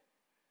fire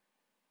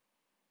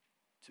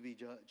to be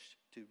judged,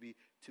 to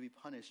be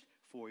punished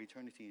for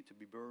eternity, to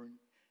be burned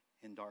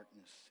in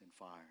darkness and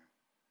fire.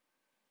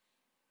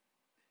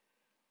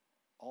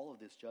 All of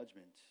this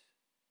judgment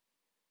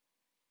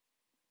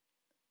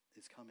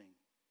is coming.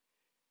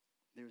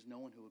 There is no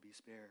one who will be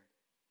spared.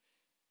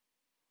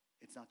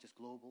 It's not just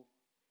global.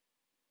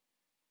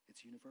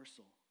 It's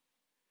universal.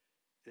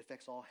 It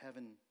affects all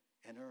heaven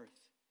and earth.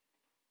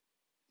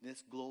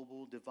 This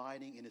global,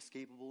 dividing,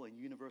 inescapable, and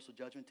universal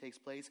judgment takes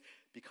place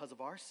because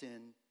of our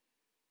sin,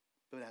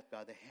 but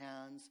by the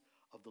hands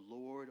of the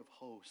Lord of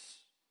hosts.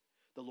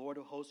 The Lord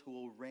of hosts who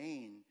will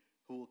reign,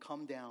 who will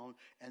come down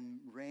and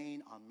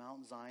reign on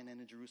Mount Zion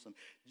and in Jerusalem.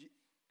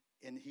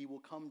 And he will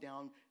come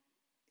down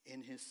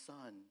in his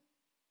Son,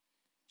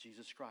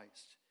 Jesus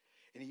Christ.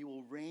 And he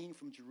will reign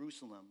from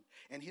Jerusalem.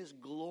 And his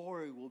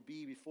glory will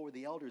be before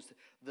the elders,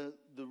 the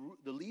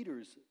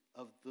leaders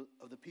of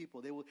the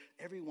people.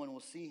 Everyone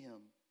will see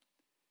him.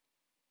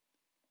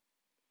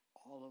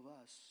 All of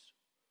us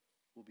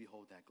will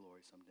behold that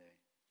glory someday.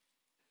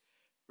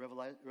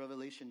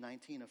 Revelation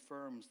 19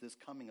 affirms this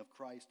coming of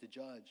Christ to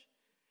judge.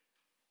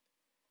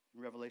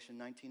 In Revelation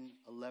 19,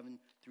 11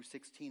 through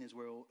 16 is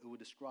where it will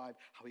describe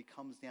how he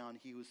comes down.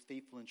 He was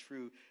faithful and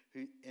true.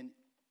 And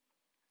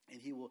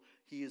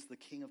he is the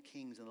King of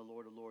kings and the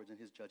Lord of lords, and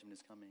his judgment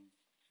is coming.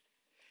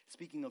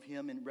 Speaking of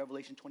him, in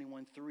Revelation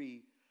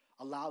 21:3,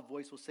 a loud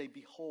voice will say,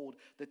 "Behold,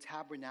 the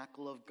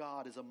tabernacle of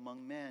God is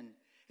among men,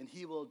 and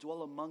he will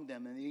dwell among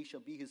them, and they shall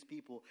be his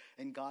people,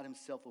 and God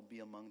himself will be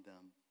among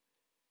them."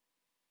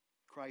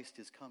 Christ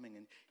is coming,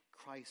 and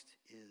Christ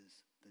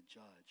is the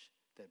judge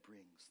that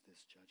brings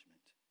this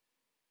judgment.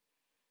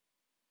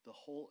 The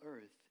whole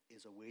earth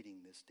is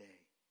awaiting this day.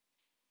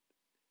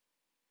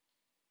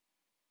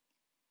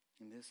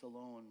 And this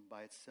alone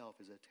by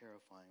itself is a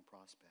terrifying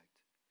prospect.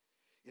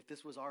 If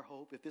this was our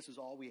hope, if this was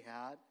all we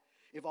had,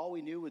 if all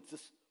we knew was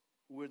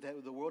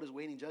that the world is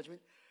waiting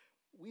judgment,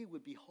 we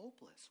would be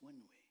hopeless,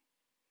 wouldn't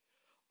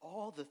we?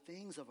 all the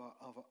things of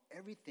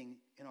everything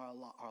in our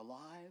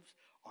lives,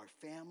 our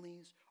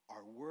families,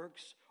 our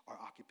works, our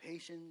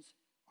occupations,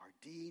 our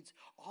deeds,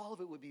 all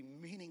of it would be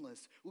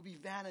meaningless. It would be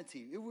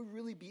vanity. It would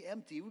really be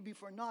empty. It would be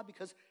for naught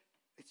because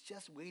it's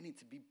just waiting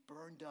to be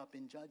burned up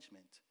in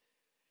judgment.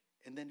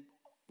 And then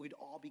we'd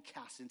all be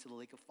cast into the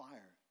lake of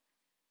fire.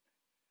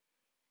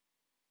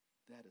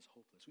 That is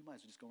hopeless. We might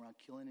as well just go around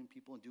killing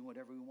people and doing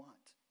whatever we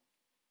want.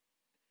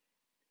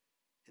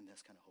 In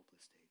this kind of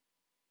hopeless state.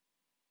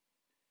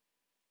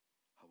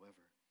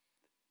 However,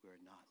 we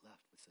are not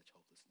left with such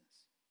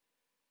hopelessness.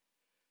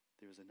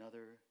 There is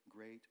another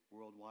great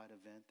worldwide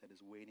event that is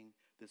waiting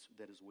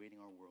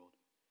our world.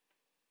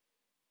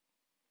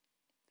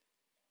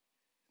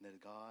 And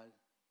that God,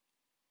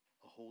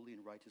 a holy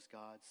and righteous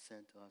God,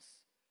 sent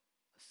us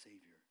a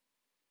Savior.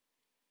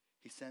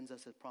 He sends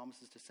us,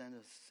 promises to send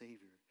us a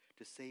Savior,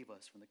 to save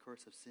us from the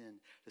curse of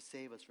sin, to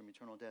save us from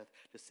eternal death,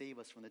 to save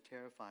us from the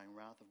terrifying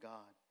wrath of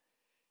God.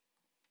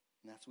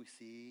 And that's what we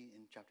see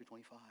in chapter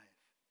 25.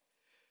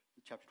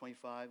 Chapter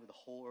 25, the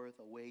whole earth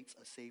awaits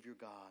a Savior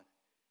God.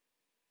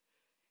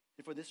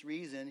 And for this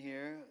reason,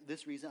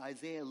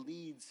 Isaiah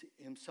leads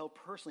himself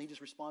personally, he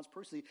just responds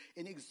personally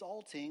in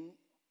exalting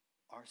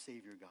our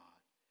Savior God.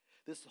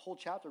 This whole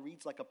chapter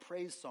reads like a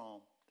praise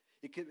psalm.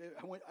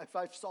 If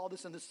I saw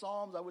this in the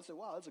Psalms, I would say,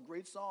 wow, that's a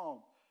great psalm.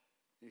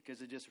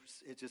 Because it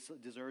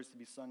just deserves to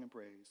be sung and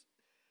praised.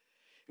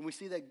 And we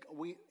see that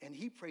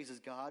he praises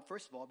God,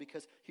 first of all,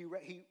 because he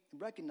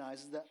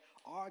recognizes that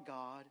our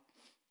God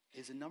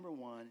is, number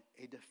one,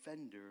 a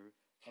defender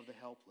of the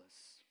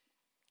helpless.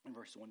 In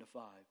verse 1 to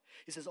 5.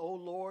 He says, "O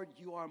Lord,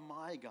 you are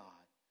my God."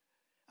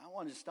 I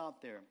want to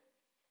stop there.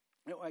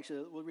 No,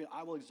 actually, we'll read,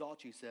 "I will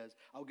exalt you," he says.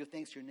 "I will give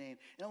thanks to your name."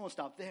 And I won't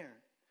stop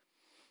there.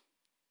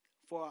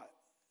 For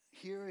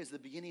here is the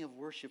beginning of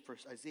worship for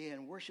Isaiah.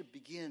 And worship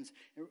begins,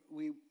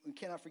 we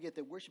cannot forget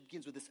that worship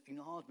begins with this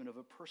acknowledgement of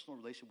a personal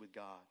relationship with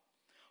God.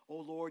 "O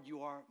Lord,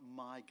 you are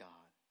my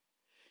God."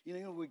 You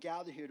know, we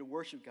gather here to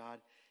worship God.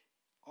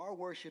 Our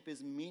worship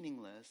is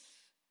meaningless.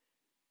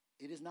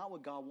 It is not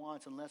what God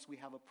wants unless we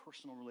have a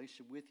personal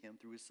relationship with him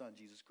through his Son,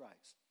 Jesus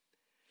Christ.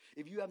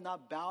 If you have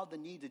not bowed the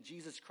knee to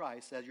Jesus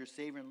Christ as your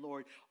Savior and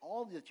Lord,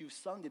 all that you've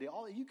sung today,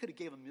 you could have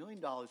gave $1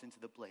 million into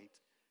the plate.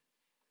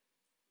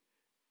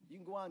 You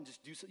can go out and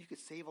just do so. You could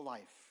save a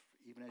life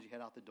even as you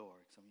head out the door.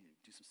 Some of you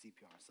do some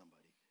CPR on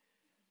somebody.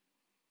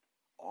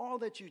 All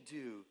that you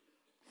do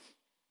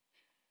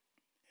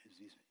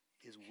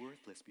is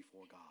worthless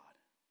before God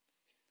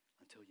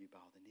until you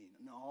bow the knee.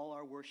 And all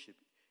our worship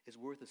is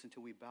worthless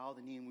until we bow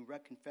the knee and we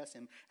confess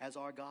him as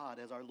our God,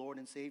 as our Lord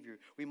and Savior.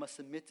 We must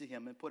submit to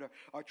him and put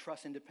our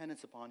trust and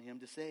dependence upon him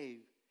to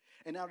save.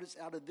 And out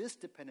of this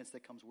dependence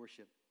that comes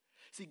worship.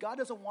 See, God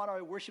doesn't want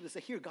our worship to say,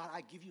 "Here, God,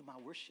 I give you my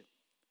worship."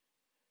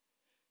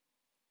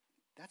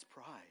 That's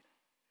pride.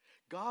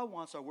 God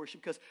wants our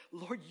worship because,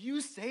 "Lord,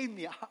 you saved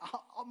me.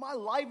 My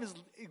life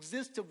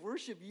exists to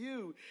worship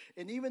you.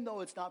 And even though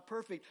it's not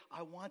perfect,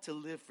 I want to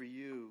live for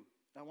you.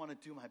 I want to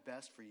do my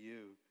best for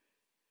you."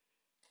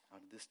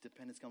 Out of this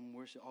dependence comes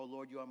worship. "Oh,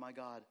 Lord, you are my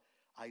God.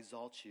 I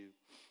exalt you.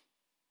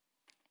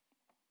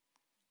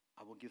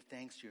 I will give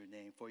thanks to your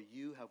name, for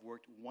you have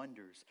worked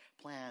wonders,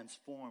 plans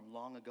formed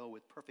long ago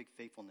with perfect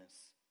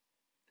faithfulness."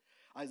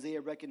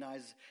 Isaiah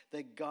recognizes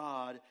that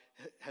God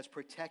has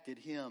protected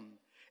him.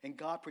 And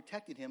God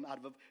protected him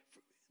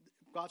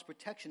God's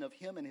protection of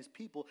him and his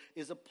people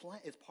is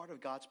part of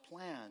God's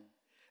plan.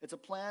 It's a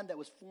plan that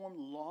was formed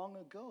long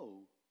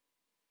ago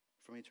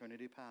from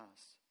eternity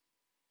past.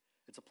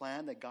 It's a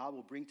plan that God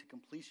will bring to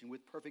completion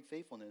with perfect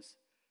faithfulness.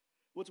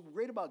 What's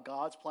great about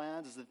God's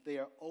plans is that they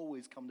are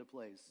always come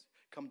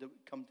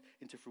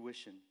into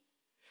fruition.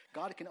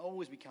 God can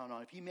always be counted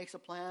on. If he makes a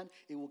plan,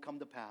 it will come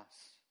to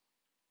pass.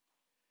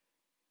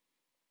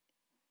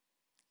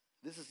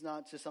 This is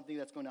not just something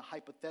that's going to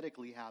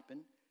hypothetically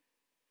happen.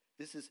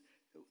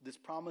 This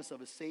promise of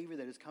a Savior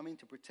that is coming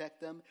to protect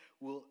them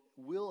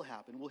will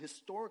happen, will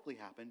historically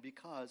happen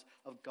because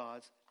of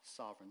God's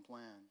sovereign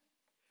plan.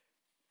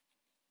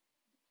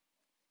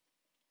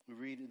 We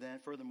read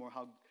then furthermore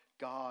how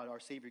God, our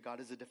Savior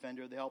God, is a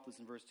defender of the helpless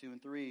in verse 2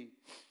 and 3.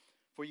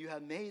 "For you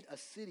have made a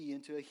city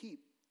into a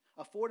heap,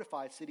 a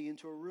fortified city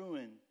into a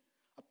ruin.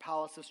 A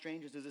palace of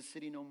strangers is a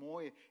city no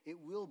more. It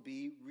will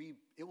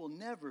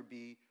never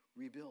be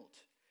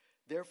rebuilt.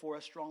 Therefore,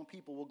 a strong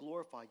people will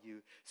glorify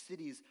you.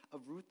 Cities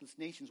of ruthless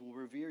nations will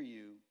revere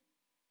you."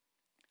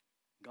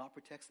 God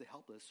protects the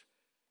helpless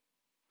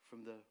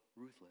from the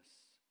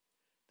ruthless.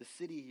 The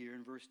city here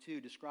in verse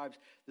 2 describes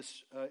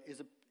this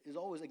is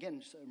always,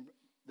 again,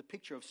 the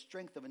picture of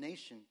strength of a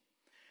nation.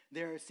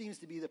 There seems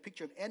to be the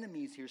picture of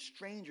enemies here,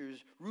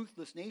 strangers,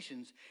 ruthless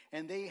nations,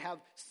 and they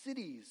have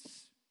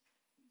cities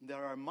that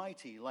are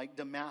mighty, like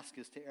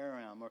Damascus to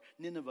Aram, or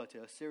Nineveh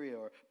to Assyria,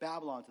 or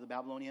Babylon to the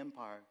Babylonian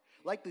Empire.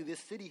 Likely this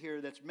city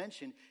here that's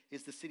mentioned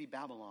is the city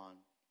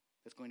Babylon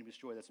that's going to be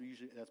destroyed.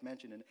 That's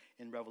mentioned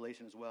in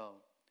Revelation as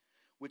well,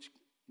 which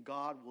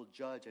God will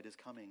judge at his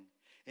coming.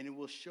 And it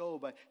will show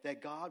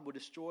that God will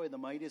destroy the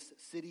mightiest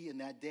city in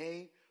that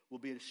day will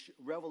be a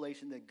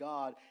revelation that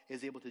God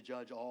is able to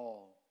judge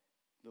all.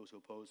 those who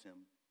oppose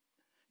him.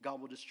 God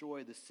will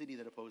destroy the city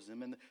that opposes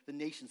him and the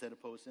nations that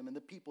oppose him and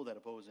the people that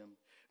oppose him.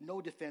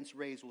 No defense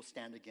raised will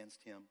stand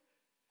against him.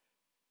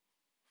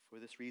 For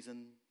this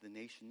reason, the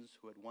nations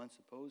who had once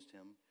opposed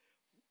him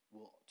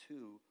will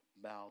too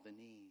bow the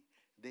knee.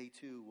 They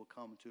too will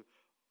come to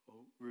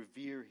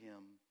revere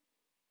him.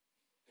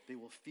 They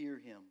will fear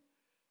him,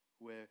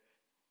 where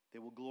they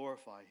will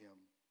glorify him.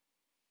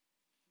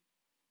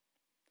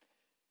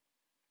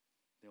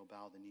 They will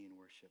bow the knee in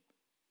worship.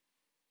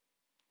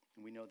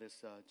 And we know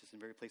this just in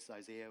very places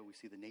Isaiah, we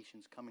see the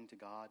nations coming to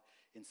God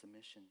in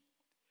submission.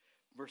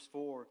 Verse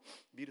 4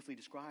 beautifully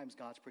describes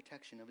God's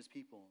protection of his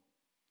people.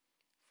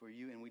 For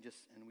you, and we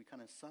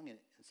kind of sung it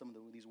in some of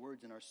these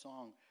words in our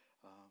song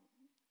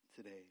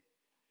today.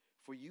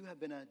 For you have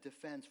been a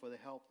defense for the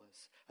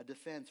helpless, a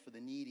defense for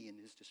the needy in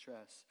his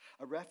distress,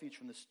 a refuge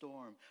from the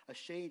storm, a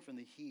shade from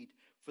the heat.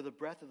 For the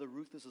breath of the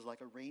ruthless is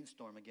like a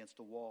rainstorm against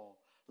a wall,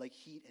 like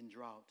heat and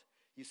drought.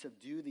 You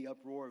subdue the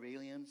uproar of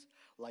aliens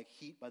like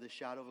heat by the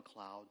shadow of a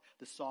cloud.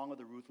 The song of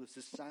the ruthless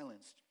is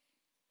silenced.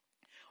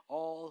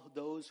 All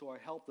those who are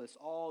helpless,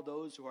 all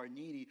those who are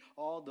needy,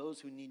 all those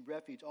who need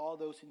refuge, all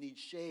those who need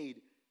shade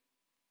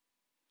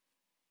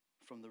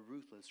from the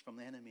ruthless, from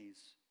the enemies,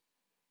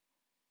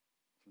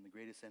 from the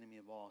greatest enemy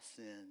of all,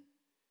 sin,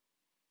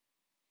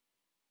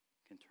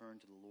 can turn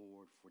to the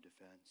Lord for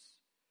defense,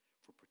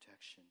 for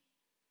protection.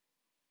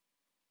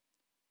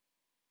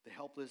 The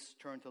helpless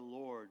turn to the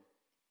Lord,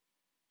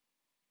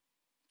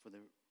 for the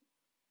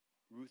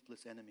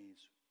ruthless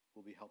enemies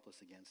will be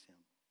helpless against him.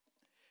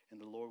 And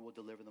the Lord will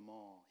deliver them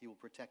all. He will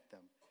protect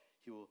them.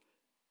 He will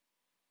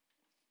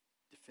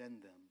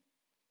defend them,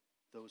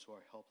 those who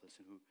are helpless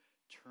and who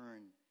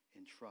turn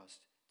in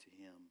trust to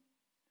him.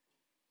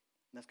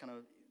 And that's kind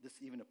of this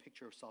even a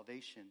picture of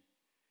salvation.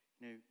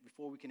 You know,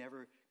 before we can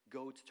ever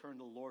go to turn to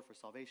the Lord for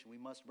salvation, we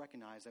must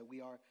recognize that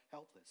we are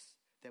helpless,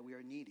 that we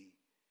are needy,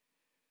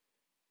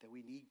 that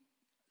we need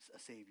a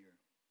Savior.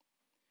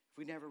 If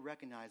we never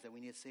recognize that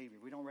we need a Savior,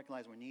 if we don't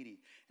recognize we're needy.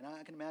 And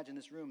I can imagine in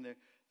this room,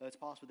 it's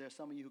possible there's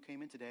some of you who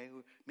came in today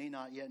who may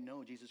not yet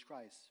know Jesus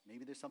Christ.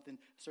 Maybe there's something,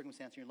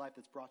 circumstance in your life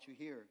that's brought you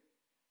here.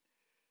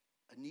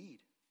 A need,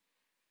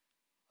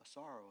 a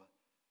sorrow,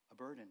 a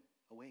burden,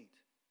 a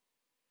weight.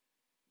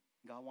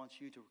 God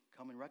wants you to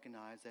come and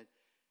recognize that,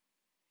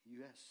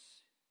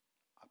 yes,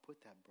 I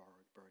put that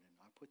burden,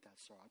 I put that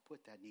sorrow, I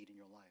put that need in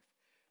your life,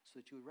 so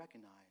that you would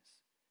recognize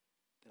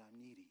that I'm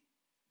needy,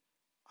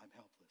 I'm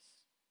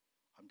helpless,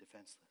 I'm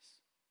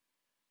defenseless.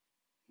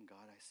 And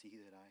God, I see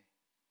that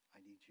I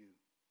need you.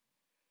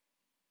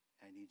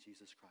 I need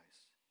Jesus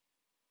Christ.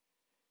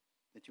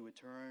 That you would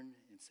turn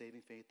in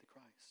saving faith to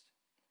Christ.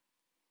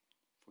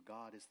 For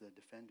God is the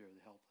defender of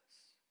the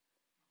helpless.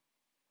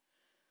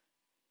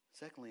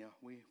 Secondly,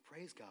 we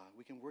praise God.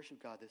 We can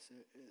worship God.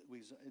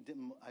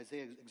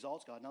 Isaiah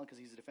exalts God, not because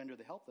he's a defender of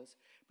the helpless,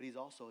 but he's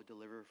also a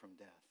deliverer from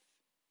death.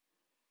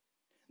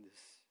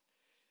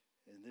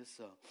 And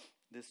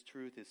this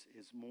truth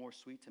is more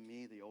sweet to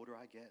me the older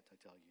I get, I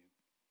tell you.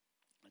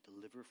 A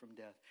deliverer from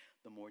death.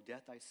 The more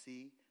death I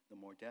see, the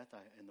more death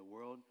in the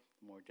world,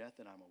 the more death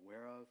that I'm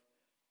aware of.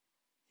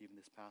 Even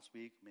this past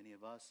week, many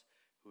of us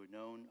who have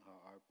known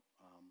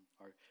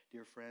our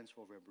dear friends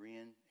over at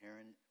Brian,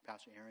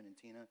 Pastor Aaron and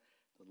Tina,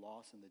 the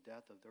loss and the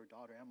death of their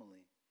daughter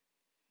Emily.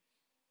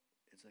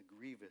 It's a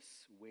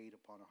grievous weight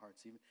upon our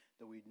hearts, even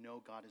though we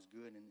know God is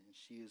good and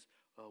she is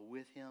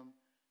with him.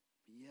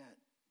 But yet,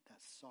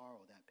 that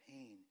sorrow, that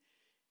pain,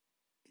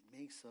 it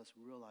makes us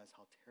realize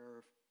how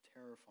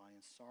terrifying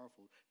and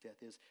sorrowful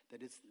death is,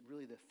 that it's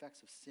really the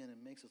effects of sin.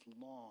 It makes us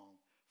long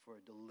for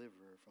a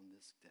deliverer from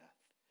this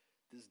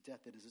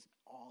death that is just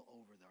all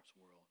over this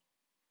world.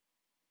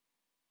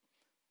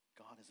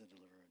 God is a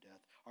deliverer of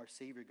death. Our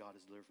Savior God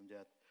is delivered from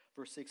death.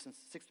 Verse 6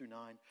 through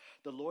 9,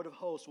 the Lord of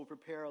hosts will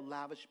prepare a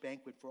lavish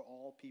banquet for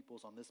all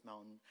peoples on this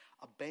mountain,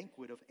 a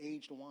banquet of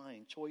aged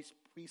wine, choice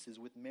pieces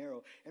with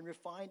marrow, and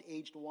refined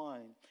aged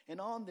wine. And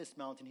on this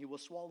mountain he will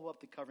swallow up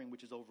the covering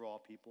which is over all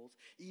peoples,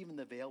 even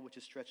the veil which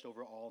is stretched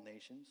over all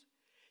nations.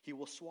 He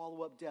will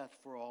swallow up death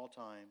for all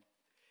time.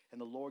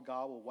 And the Lord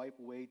God will wipe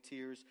away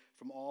tears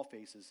from all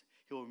faces.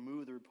 He will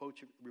remove the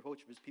reproach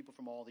of his people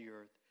from all the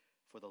earth,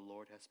 for the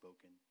Lord has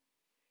spoken.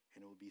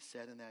 And it will be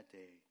said in that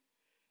day,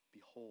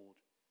 behold,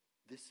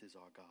 this is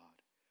our God,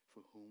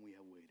 for whom we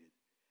have waited,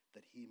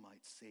 that he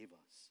might save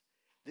us.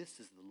 This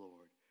is the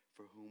Lord,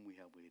 for whom we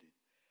have waited.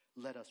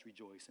 Let us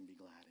rejoice and be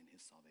glad in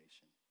his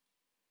salvation.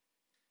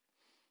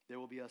 There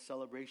will be a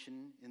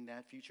celebration in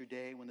that future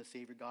day when the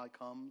Savior God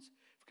comes,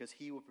 because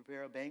he will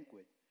prepare a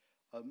banquet,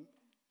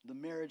 the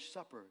marriage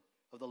supper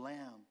of the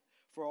Lamb,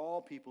 for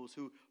all peoples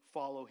who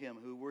follow him,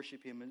 who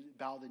worship him and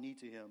bow the knee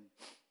to him.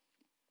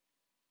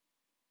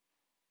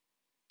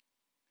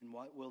 And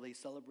what will they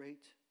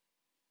celebrate?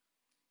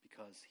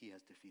 Because he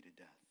has defeated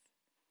death.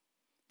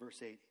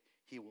 Verse 8,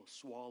 he will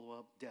swallow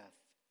up death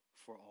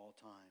for all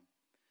time.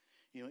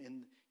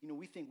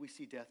 We think we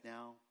see death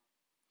now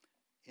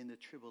in the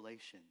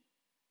tribulation,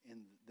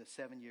 in the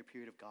 7-year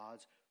period of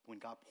God's, when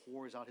God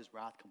pours out his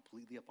wrath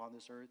completely upon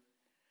this earth.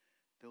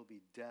 There will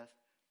be death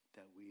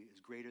that is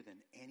greater than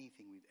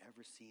anything we've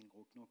ever seen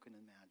or nor can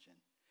imagine.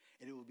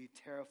 And it will be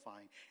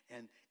terrifying.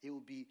 And it will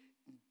be,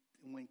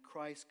 when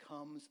Christ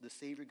comes, the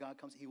Savior God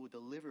comes, he will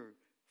deliver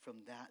from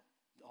that,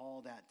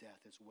 all that death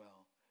as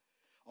well.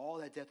 All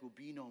that death will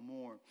be no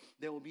more.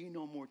 There will be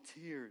no more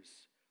tears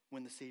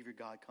when the Savior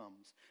God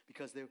comes,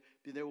 because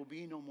there will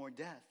be no more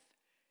death.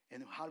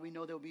 And how do we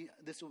know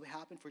this will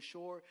happen for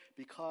sure?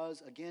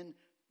 Because, again,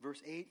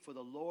 verse 8, for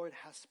the Lord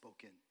has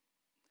spoken.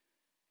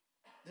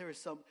 There is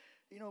some,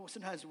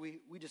 sometimes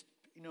we just,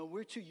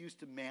 we're too used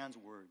to man's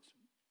words.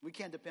 We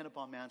can't depend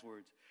upon man's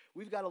words.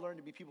 We've got to learn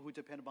to be people who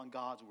depend upon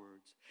God's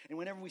words. And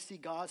whenever we see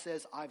God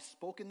says, I've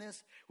spoken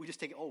this, we just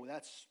take it,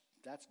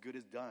 that's good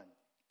as done.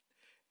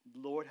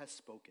 The Lord has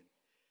spoken.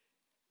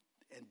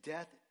 And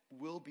death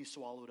will be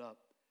swallowed up.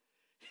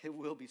 It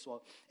will be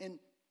swallowed. And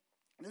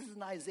this is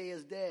in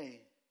Isaiah's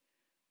day.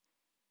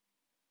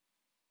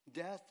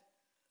 Death,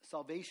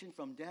 salvation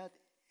from death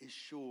is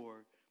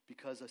sure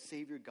because a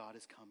Savior God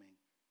is coming.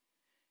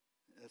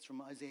 That's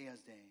from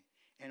Isaiah's day.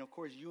 And of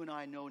course, you and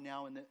I know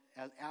now in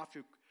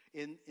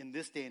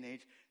this day and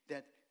age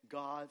that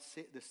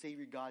the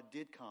Savior God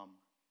did come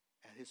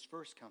at his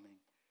first coming.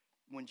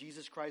 When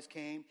Jesus Christ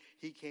came,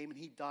 he came and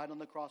he died on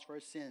the cross for our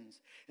sins.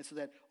 And so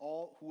that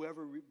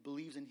whoever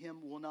believes in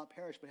him will not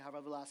perish but have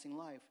everlasting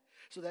life.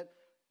 So that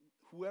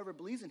whoever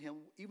believes in him,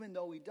 even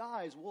though he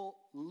dies, will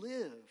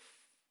live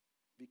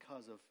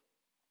because of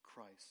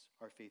Christ,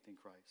 our faith in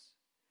Christ.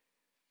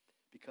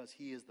 Because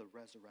he is the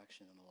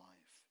resurrection and the life.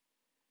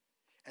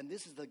 And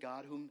this is the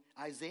God whom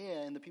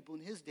Isaiah and the people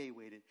in his day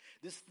waited.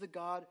 This is the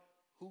God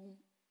whom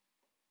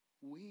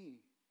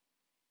we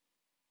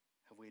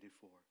have waited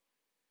for.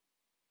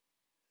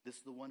 This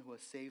is the one who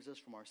has saved us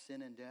from our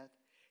sin and death,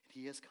 and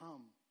he has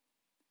come.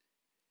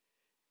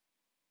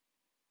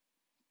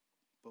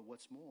 But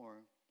what's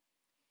more,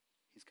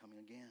 he's coming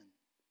again.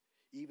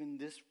 Even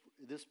this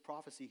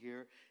prophecy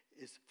here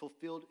is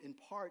fulfilled in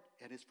part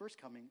at his first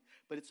coming,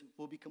 but it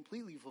will be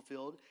completely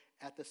fulfilled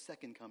at the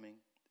second coming,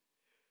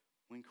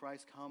 when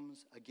Christ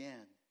comes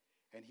again,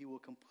 and he will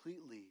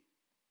completely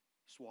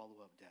swallow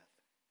up death.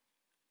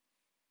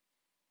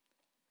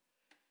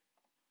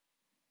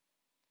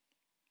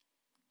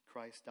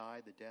 Christ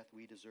died the death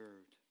we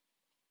deserved,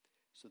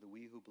 so that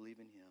we who believe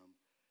in him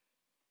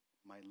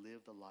might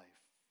live the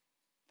life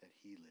that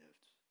he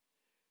lived,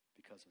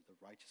 because of the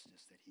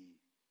righteousness that he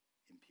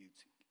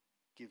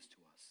gives to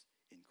us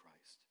in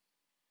Christ.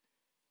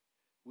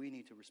 We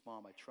need to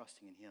respond by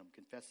trusting in him,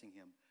 confessing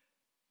him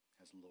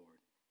as Lord.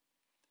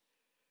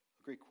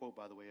 A great quote,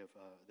 by the way,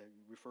 that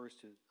refers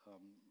to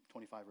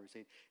 25 verse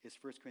 8 is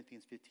 1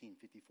 Corinthians 15,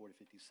 54 to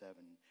 57.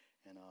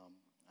 And I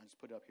just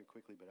put it up here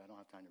quickly, but I don't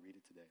have time to read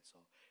it today.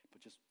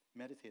 But just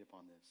meditate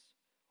upon this.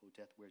 O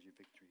death, where's your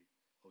victory?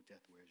 O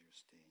death, where's your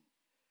sting?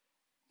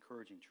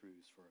 Encouraging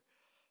truths for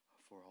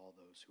all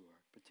those who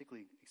are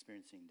particularly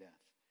experiencing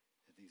death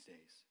these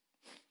days.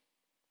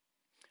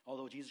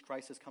 Although Jesus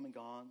Christ has come and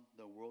gone,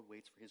 the world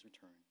waits for his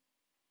return.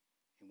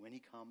 And when he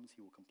comes,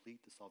 he will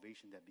complete the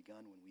salvation that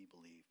begun when we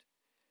believed.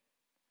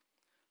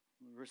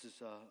 Verses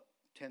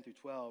 10 through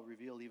 12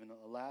 reveal even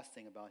a last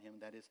thing about him,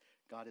 that is,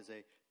 God is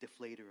a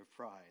deflator of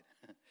pride.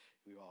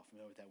 We're all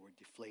familiar with that word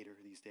deflator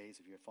these days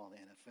if you're following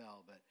the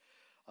NFL, but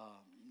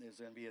there's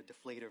going to be a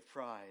deflator of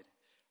pride.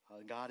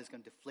 God is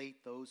going to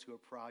deflate those who are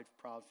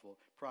proudful.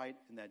 Pride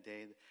in that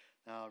day.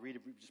 I'll read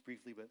it just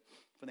briefly, but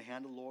for the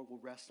hand of the Lord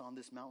will rest on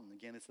this mountain.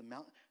 Again, it's the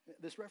mountain.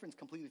 This reference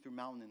completely through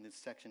mountain in this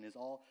section is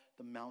all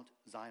the Mount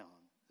Zion,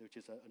 which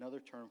is another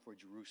term for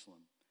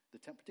Jerusalem,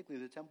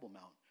 particularly the Temple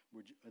Mount,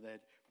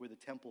 where the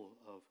temple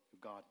of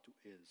God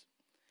is.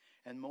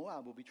 And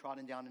Moab will be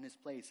trodden down in his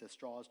place as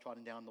straw is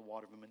trodden down in the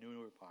water of a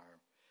manure pyre.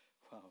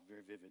 Wow,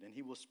 very vivid. And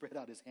he will spread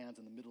out his hands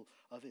in the middle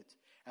of it,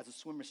 as a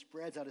swimmer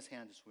spreads out his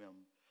hand to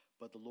swim.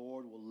 But the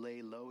Lord will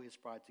lay low his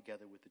pride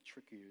together with the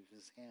trickery of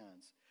his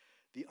hands.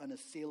 The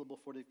unassailable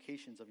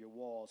fortifications of your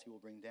walls he will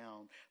bring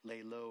down,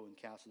 lay low, and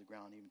cast to the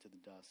ground, even to the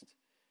dust.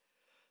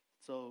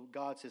 So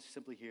God says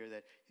simply here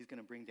that he's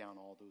going to bring down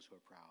all those who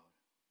are proud.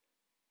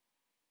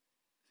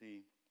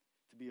 See,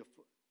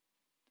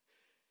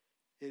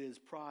 it is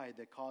pride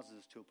that causes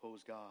us to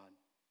oppose God.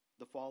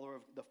 The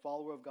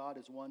follower of God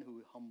is one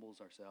who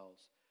humbles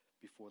ourselves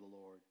before the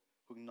Lord,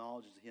 who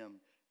acknowledges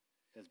him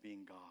as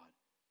being God.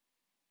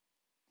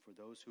 For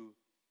those who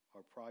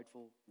are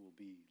prideful will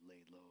be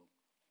laid low.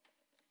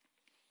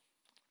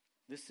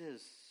 This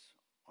is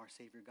our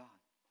Savior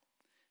God,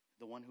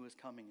 the one who is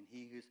coming, and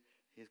he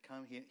has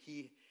come and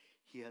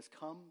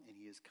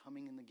he is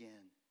coming in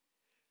again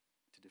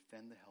to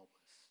defend the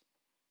helpless,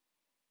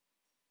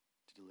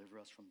 to deliver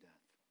us from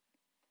death,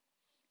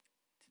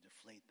 to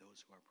deflate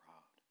those who are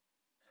proud.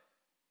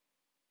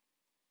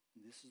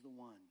 And this is the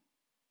one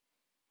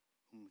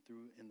whom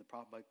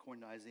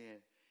according to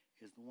Isaiah,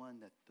 is the one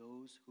that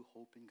those who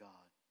hope in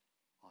God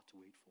ought to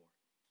wait for.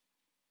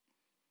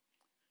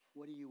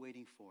 What are you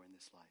waiting for in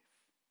this life,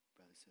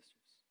 brothers and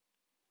sisters?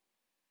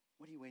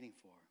 What are you waiting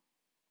for?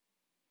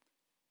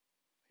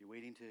 Are you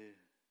waiting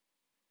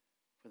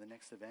for the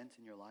next event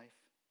in your life?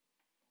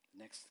 The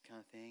next kind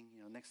of thing?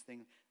 Next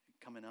thing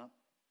coming up.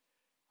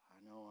 I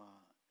know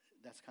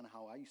that's kind of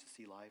how I used to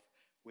see life,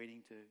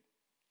 waiting to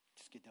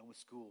just get done with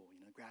school,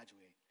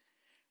 graduate,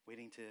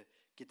 waiting to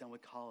get done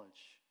with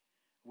college,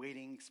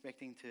 waiting,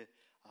 expecting to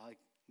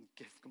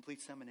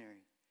complete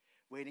seminary,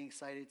 waiting,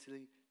 excited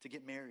to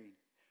get married,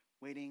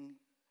 waiting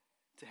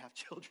to have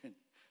children.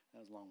 That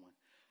was a long one.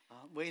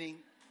 Waiting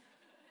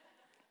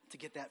to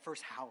get that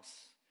first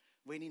house,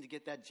 waiting to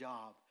get that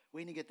job,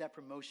 waiting to get that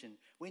promotion,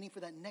 waiting for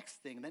that next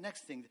thing, that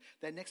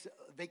next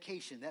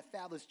vacation, that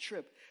fabulous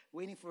trip,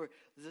 waiting for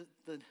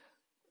the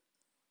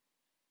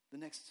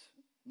next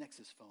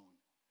Nexus phone.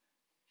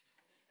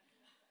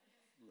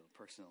 A little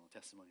personal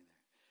testimony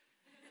there.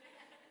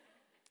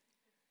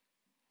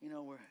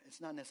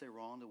 It's not necessarily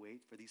wrong to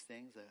wait for these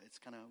things. It's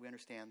kind of, we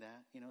understand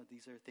that.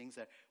 These are things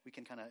that we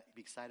can kind of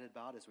be excited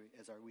about as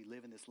we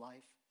live in this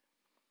life.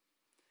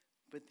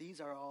 But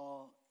these are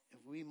all,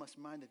 we must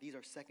mind that these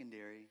are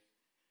secondary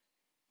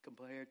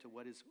compared to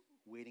what is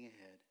waiting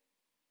ahead.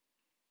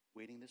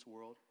 Waiting this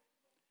world,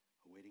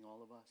 awaiting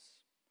all of us.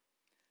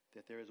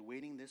 That there is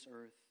waiting this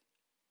earth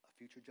a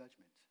future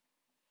judgment.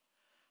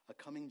 A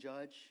coming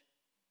judge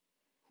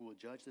who will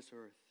judge this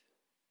earth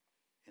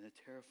in a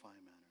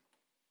terrifying manner.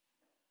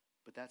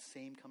 But that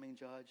same coming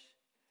judge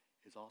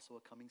is also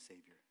a coming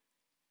Savior.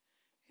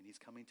 And he's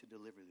coming to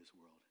deliver this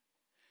world.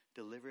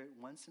 Deliver it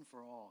once and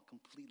for all,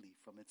 completely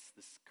from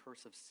this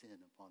curse of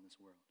sin upon this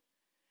world.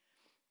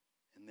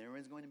 And there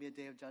is going to be a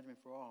day of judgment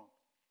for all.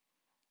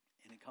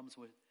 And it comes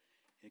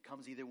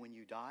either when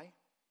you die,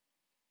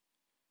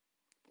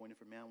 appointed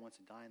for man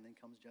wants to die, and then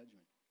comes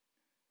judgment.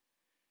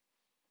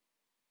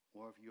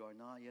 Or if you are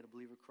not yet a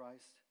believer of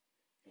Christ,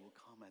 it will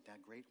come at that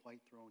great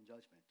white throne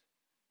judgment.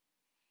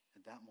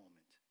 At that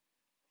moment,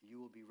 you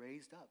will be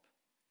raised up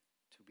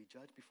to be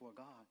judged before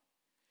God.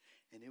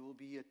 And it will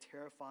be a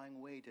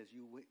terrifying wait as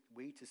you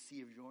wait to see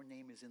if your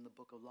name is in the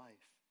book of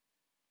life.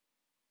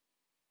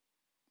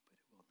 But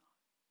it will not.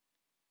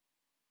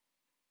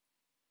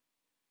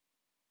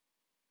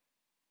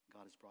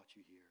 God has brought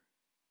you here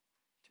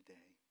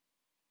today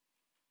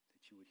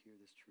that you would hear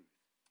this truth.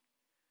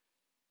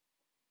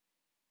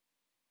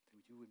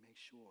 That you would make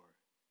sure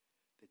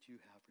that you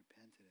have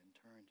repented and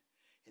turned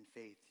in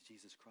faith to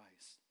Jesus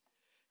Christ,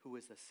 who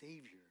is the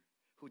Savior,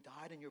 who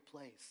died in your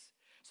place,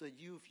 so that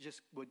you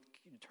just would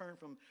turn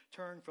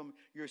from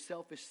your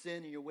selfish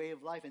sin and your way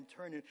of life and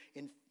turn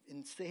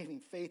in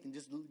saving faith and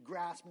just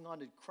grasping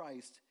onto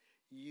Christ,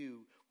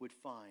 you would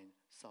find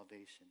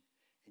salvation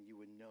and you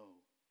would know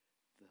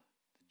the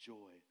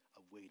joy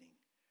of waiting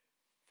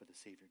for the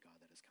Savior God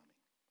that is coming.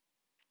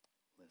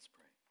 Let's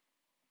pray.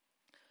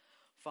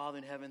 Father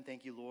in heaven,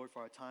 thank you, Lord,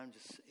 for our time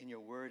just in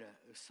your word.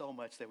 There's so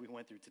much that we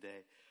went through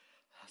today.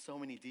 So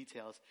many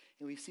details.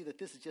 And we see that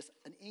this is just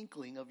an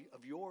inkling of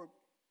your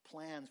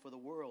plans for the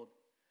world.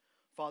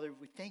 Father,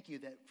 we thank you,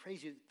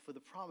 praise you for the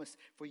promise,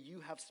 for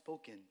you have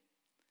spoken.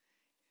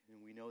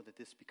 And we know that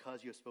this,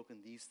 because you have spoken,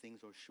 these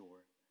things are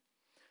sure.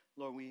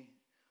 Lord,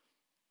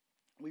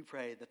 we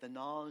pray that the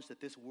knowledge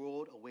that this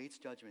world awaits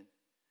judgment,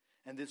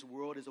 and this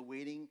world is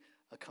awaiting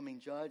a coming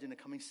judge and a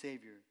coming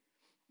Savior,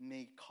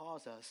 may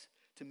cause us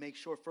to make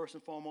sure, first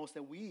and foremost,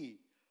 that we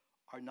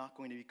are not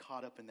going to be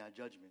caught up in that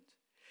judgment.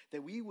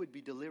 That we would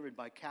be delivered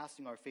by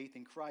casting our faith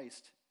in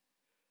Christ.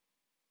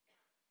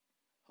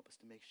 Help us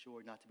to make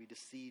sure not to be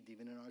deceived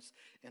even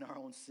in our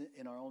own sin,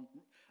 in our own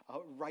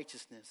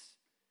righteousness.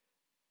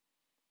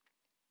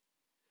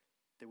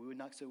 That we would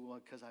not say,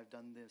 well, because I've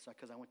done this,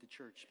 because I went to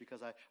church,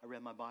 because I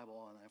read my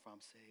Bible, and therefore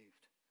I'm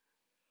saved.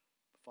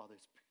 But Father,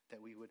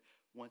 that we would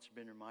once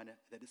been reminded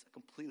that it's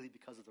completely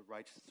because of the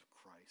righteousness of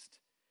Christ.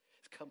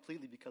 It's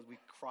completely because we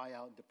cry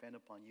out and depend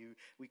upon you.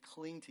 We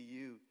cling to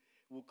you.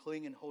 We'll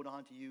cling and hold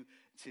on to you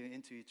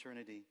into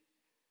eternity.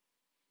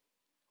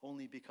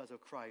 Only because of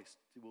Christ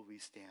will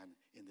we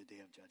stand in the day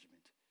of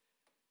judgment.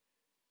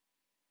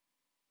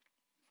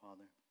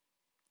 Father,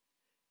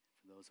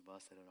 for those of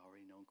us that had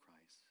already known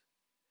Christ,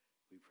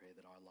 we pray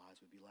that our lives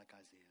would be like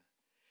Isaiah,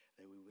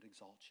 that we would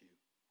exalt you,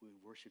 we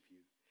would worship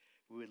you,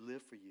 we would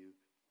live for you,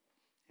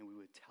 and we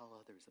would tell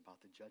others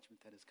about the judgment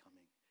that is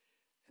coming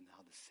and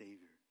how the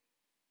Savior,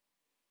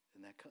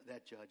 and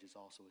that judge is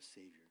also a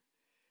Savior,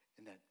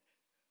 and that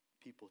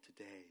people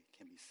today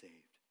can be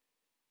saved.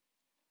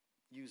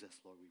 Use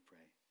us, Lord, we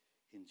pray.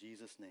 In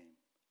Jesus' name,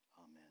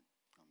 amen.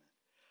 Amen.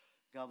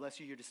 God bless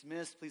you. You're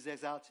dismissed. Please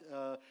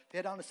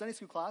head on to Sunday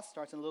school class.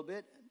 Starts in a little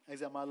bit.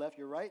 Exit on my left,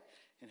 your right.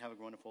 And have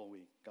a wonderful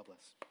week. God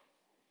bless.